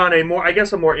 but on a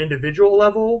more individual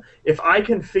level, if I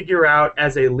can figure out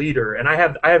as a leader, and I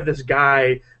have this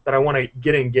guy that I want to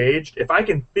get engaged, if I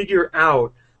can figure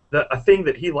out a thing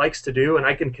that he likes to do, and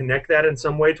I can connect that in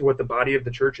some way to what the body of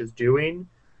the church is doing,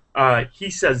 he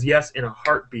says yes in a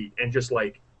heartbeat and just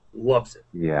loves it.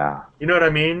 Yeah. You know what I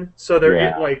mean? So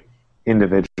they're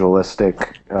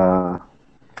individualistic,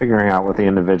 figuring out what the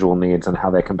individual needs and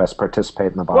how they can best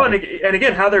participate in the body. Well, and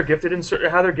again, how they're gifted and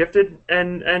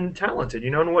talented,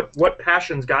 and what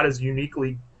passions God has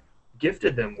uniquely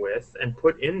gifted them with and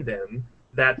put in them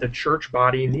that the church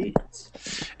body needs.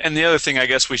 And the other thing I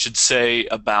guess we should say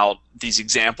about these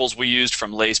examples we used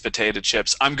from Lay's potato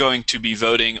chips, I'm going to be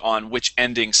voting on which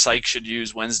ending Psych should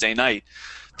use Wednesday night.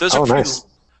 Those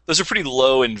are pretty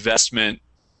low investment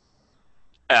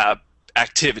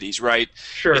activities, right?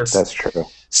 Sure. That's true.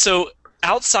 So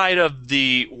outside of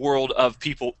the world of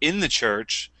people in the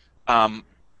church,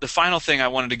 the final thing I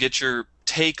wanted to get your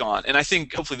take on, and I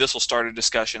think hopefully this will start a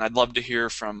discussion. I'd love to hear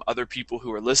from other people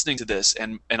who are listening to this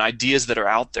and ideas that are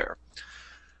out there.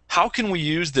 How can we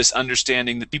use this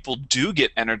understanding that people do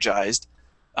get energized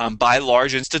by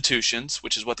large institutions,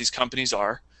 which is what these companies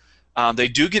are? They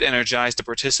do get energized to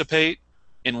participate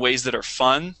in ways that are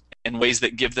fun and ways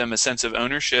that give them a sense of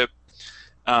ownership.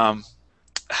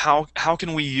 How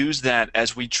can we use that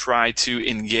as we try to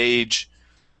engage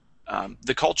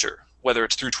the culture whether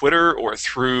it's through Twitter or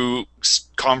through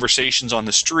conversations on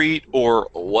the street or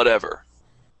whatever?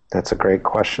 That's a great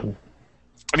question.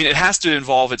 I mean, it has to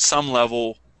involve at some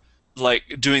level, like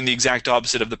doing the exact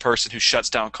opposite of the person who shuts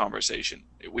down conversation.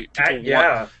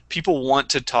 People want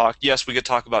to talk. Yes, we could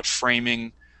talk about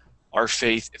framing our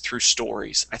faith through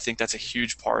stories. I think that's a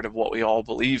huge part of what we all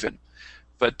believe in.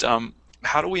 But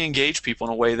how do we engage people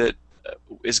in a way that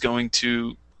is going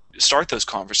to start those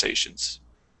conversations?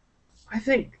 I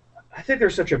think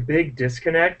there's such a big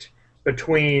disconnect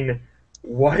between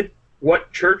what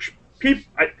church people,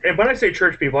 and when I say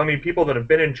church people, I mean people that have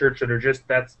been in church that are just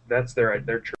that's their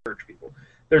church people.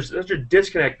 There's such a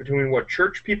disconnect between what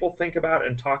church people think about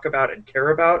and talk about and care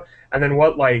about, and then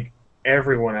what like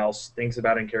everyone else thinks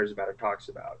about and cares about and talks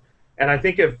about. And I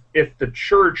think if the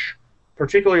church,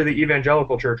 particularly the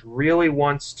evangelical church, really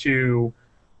wants to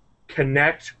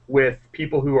connect with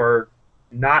people who are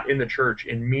not in the church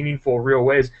in meaningful, real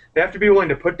ways, they have to be willing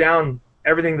to put down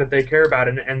everything that they care about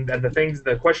and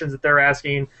the questions that they're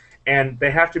asking, and they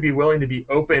have to be willing to be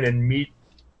open and meet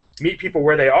people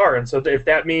where they are. And so if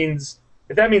that means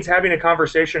having a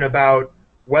conversation about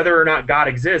whether or not God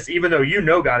exists, even though you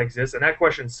know God exists, and that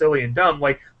question's silly and dumb,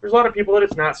 like there's a lot of people that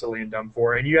it's not silly and dumb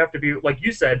for, and you have to be, like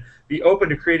you said, be open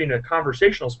to creating a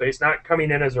conversational space, not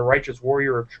coming in as a righteous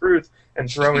warrior of truth and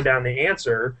throwing down the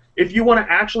answer, if you want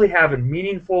to actually have a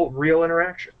meaningful, real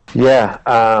interaction. Yeah,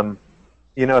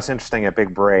 it's interesting, at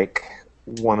Big Break,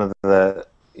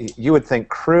 you would think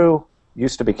Crew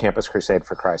used to be Campus Crusade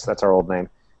for Christ, that's our old name.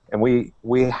 And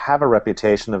we have a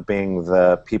reputation of being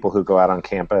the people who go out on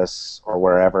campus or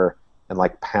wherever and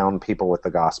like pound people with the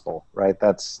gospel, right?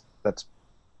 That's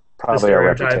probably our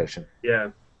reputation.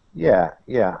 Yeah.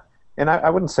 Yeah. And I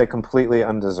wouldn't say completely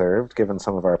undeserved given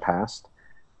some of our past.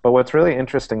 But what's really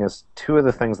interesting is two of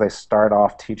the things they start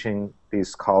off teaching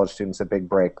these college students at Big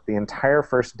Break. The entire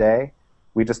first day,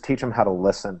 we just teach them how to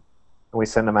listen. And we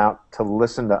send them out to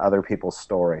listen to other people's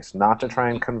stories, not to try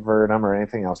and convert them or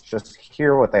anything else, just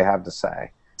hear what they have to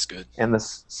say. That's good. And the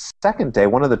second day,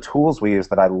 one of the tools we use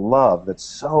that I love that's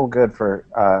so good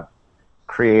for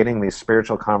creating these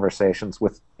spiritual conversations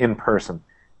in person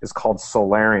is called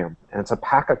Solarium. And it's a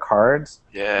pack of cards.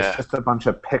 Yeah. It's just a bunch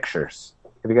of pictures.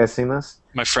 Have you guys seen this?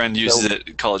 My friend uses it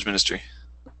in college ministry.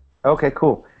 Okay,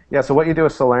 cool. Yeah, so what you do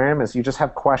with Solarium is you just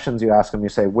have questions you ask them. You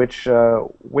say, which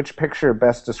picture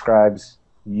best describes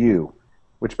you?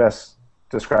 Which best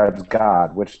describes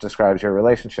God? Which describes your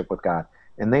relationship with God?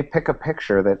 And they pick a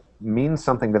picture that means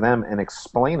something to them and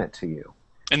explain it to you.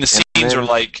 And the scenes are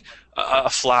like a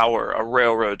flower, a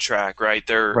railroad track, right?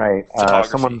 They're right.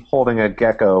 Someone holding a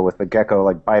gecko with the gecko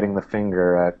like biting the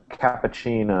finger, a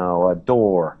cappuccino, a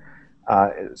door.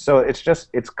 So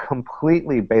it's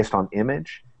completely based on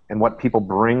image and what people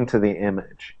bring to the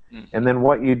image. Mm-hmm. And then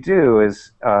what you do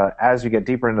is, as you get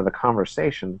deeper into the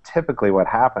conversation, typically what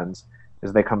happens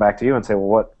is they come back to you and say,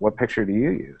 well, what picture do you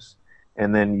use?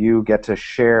 And then you get to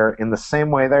share in the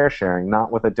same way they're sharing,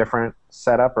 not with a different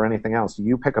setup or anything else.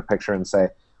 You pick a picture and say,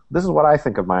 this is what I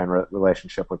think of my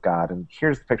relationship with God, and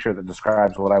here's the picture that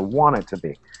describes what I want it to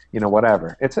be.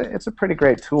 Whatever. It's a pretty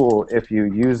great tool if you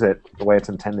use it the way it's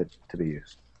intended to be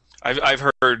used. I've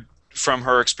heard from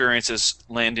her experiences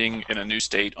landing in a new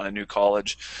state on a new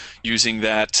college, using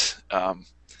that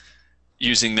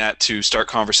to start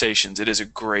conversations. It is a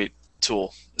great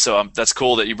tool. So that's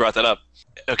cool that you brought that up.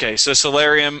 Okay, so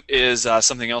Solarium is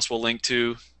something else we'll link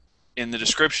to in the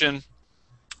description.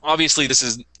 Obviously, this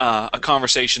is a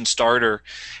conversation starter,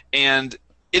 and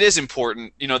it is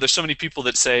important. There's so many people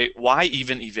that say, why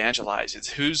even evangelize? It's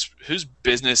whose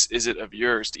business is it of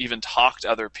yours to even talk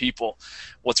to other people?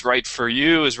 What's right for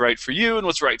you is right for you, and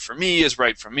what's right for me is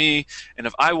right for me. And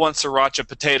if I want sriracha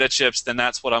potato chips, then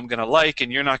that's what I'm going to like,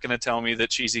 and you're not going to tell me that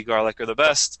cheesy garlic are the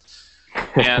best.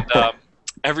 And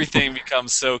everything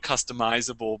becomes so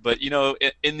customizable. But,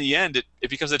 in the end, it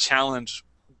becomes a challenge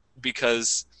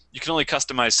because you can only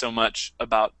customize so much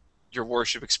about your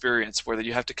worship experience, where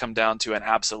you have to come down to an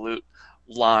absolute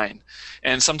line.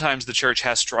 And sometimes the church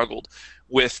has struggled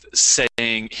with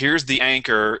saying, here's the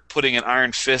anchor, putting an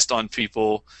iron fist on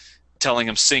people, telling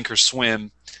them sink or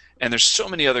swim. And there's so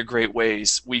many other great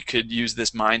ways we could use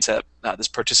this mindset, this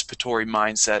participatory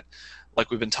mindset,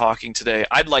 like we've been talking today.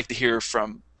 I'd like to hear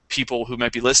from people who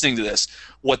might be listening to this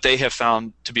what they have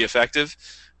found to be effective.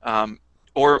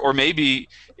 Or maybe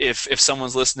if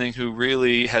someone's listening who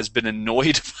really has been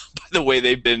annoyed by the way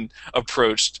they've been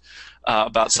approached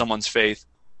about someone's faith,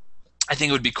 I think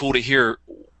it would be cool to hear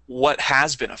what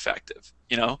has been effective.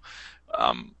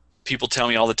 People tell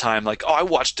me all the time, like, oh, I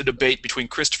watched a debate between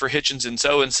Christopher Hitchens and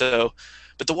so,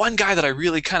 But the one guy that I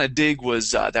really kind of dig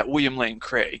was that William Lane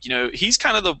Craig. He's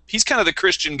kind of the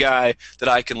Christian guy that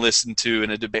I can listen to in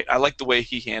a debate. I like the way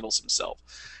he handles himself,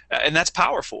 and that's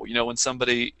powerful. When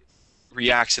somebody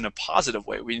reacts in a positive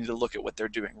way, we need to look at what they're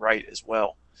doing right as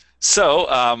well. So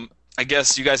I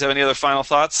guess you guys have any other final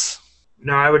thoughts?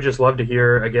 No, I would just love to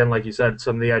hear, again, like you said,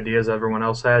 some of the ideas everyone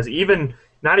else has.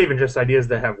 Not even just ideas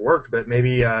that have worked, but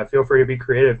maybe feel free to be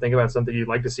creative. Think about something you'd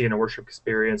like to see in a worship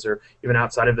experience, or even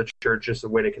outside of the church, just a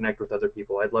way to connect with other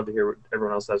people. I'd love to hear what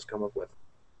everyone else has come up with.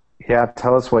 Yeah,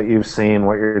 tell us what you've seen,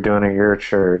 what you're doing at your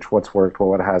church, what's worked,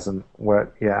 what hasn't.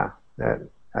 I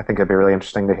think it'd be really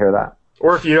interesting to hear that.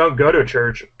 Or if you don't go to a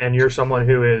church and you're someone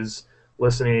who is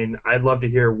listening, I'd love to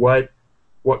hear what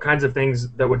kinds of things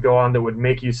that would go on that would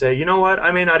make you say, you know what,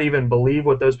 I may not even believe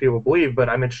what those people believe, but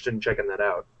I'm interested in checking that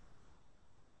out.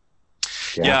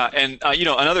 Yeah, and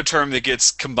another term that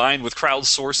gets combined with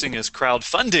crowdsourcing is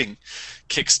crowdfunding.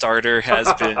 Kickstarter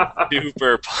has been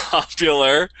super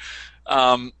popular,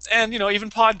 and even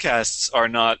podcasts are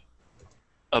not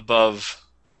above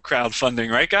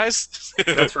crowdfunding, right, guys?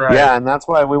 That's right. Yeah, and that's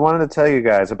why we wanted to tell you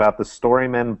guys about the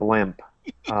StoryMen blimp.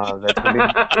 That's going to be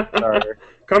Kickstarter.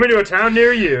 Coming to a town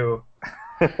near you.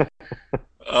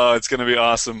 Oh, it's going to be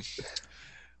awesome.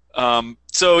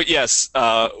 So yes,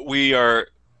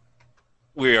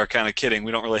 we are kind of kidding.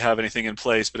 We don't really have anything in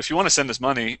place, but if you want to send us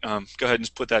money, go ahead and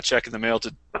just put that check in the mail to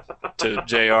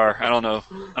JR. I don't know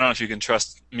if you can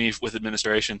trust me with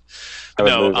administration.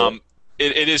 No,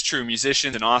 it is true.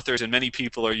 Musicians and authors and many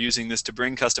people are using this to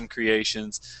bring custom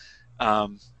creations.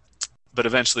 But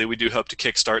eventually, we do hope to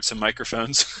kickstart some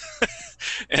microphones,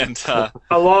 and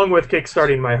along with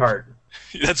kickstarting my heart.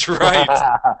 That's right.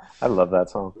 I love that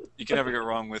song. You can never go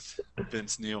wrong with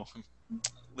Vince Neil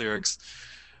lyrics.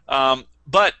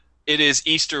 But it is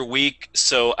Easter week,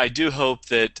 so I do hope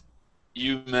that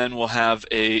you men will have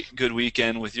a good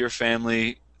weekend with your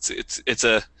family. It's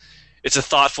a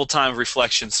thoughtful time of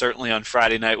reflection, certainly on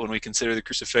Friday night when we consider the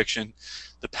crucifixion,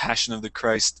 the passion of the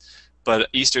Christ. But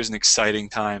Easter is an exciting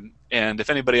time, and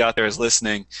if anybody out there is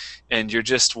listening and you're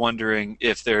just wondering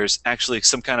if there's actually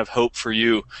some kind of hope for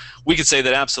you, we could say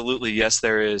that absolutely, yes,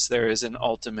 there is. There is an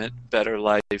ultimate better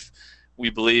life.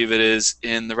 We believe it is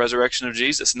in the resurrection of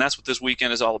Jesus, and that's what this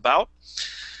weekend is all about.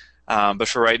 But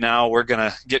for right now, we're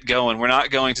going to get going. We're not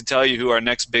going to tell you who our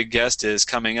next big guest is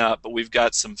coming up, but we've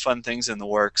got some fun things in the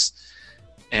works,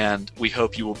 and we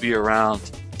hope you will be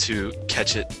around to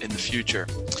catch it in the future.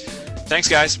 Thanks,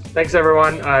 guys. Thanks,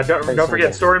 everyone. Don't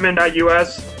forget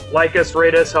storymen.us. Like us,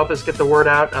 rate us, help us get the word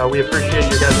out. We appreciate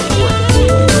you guys'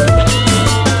 support.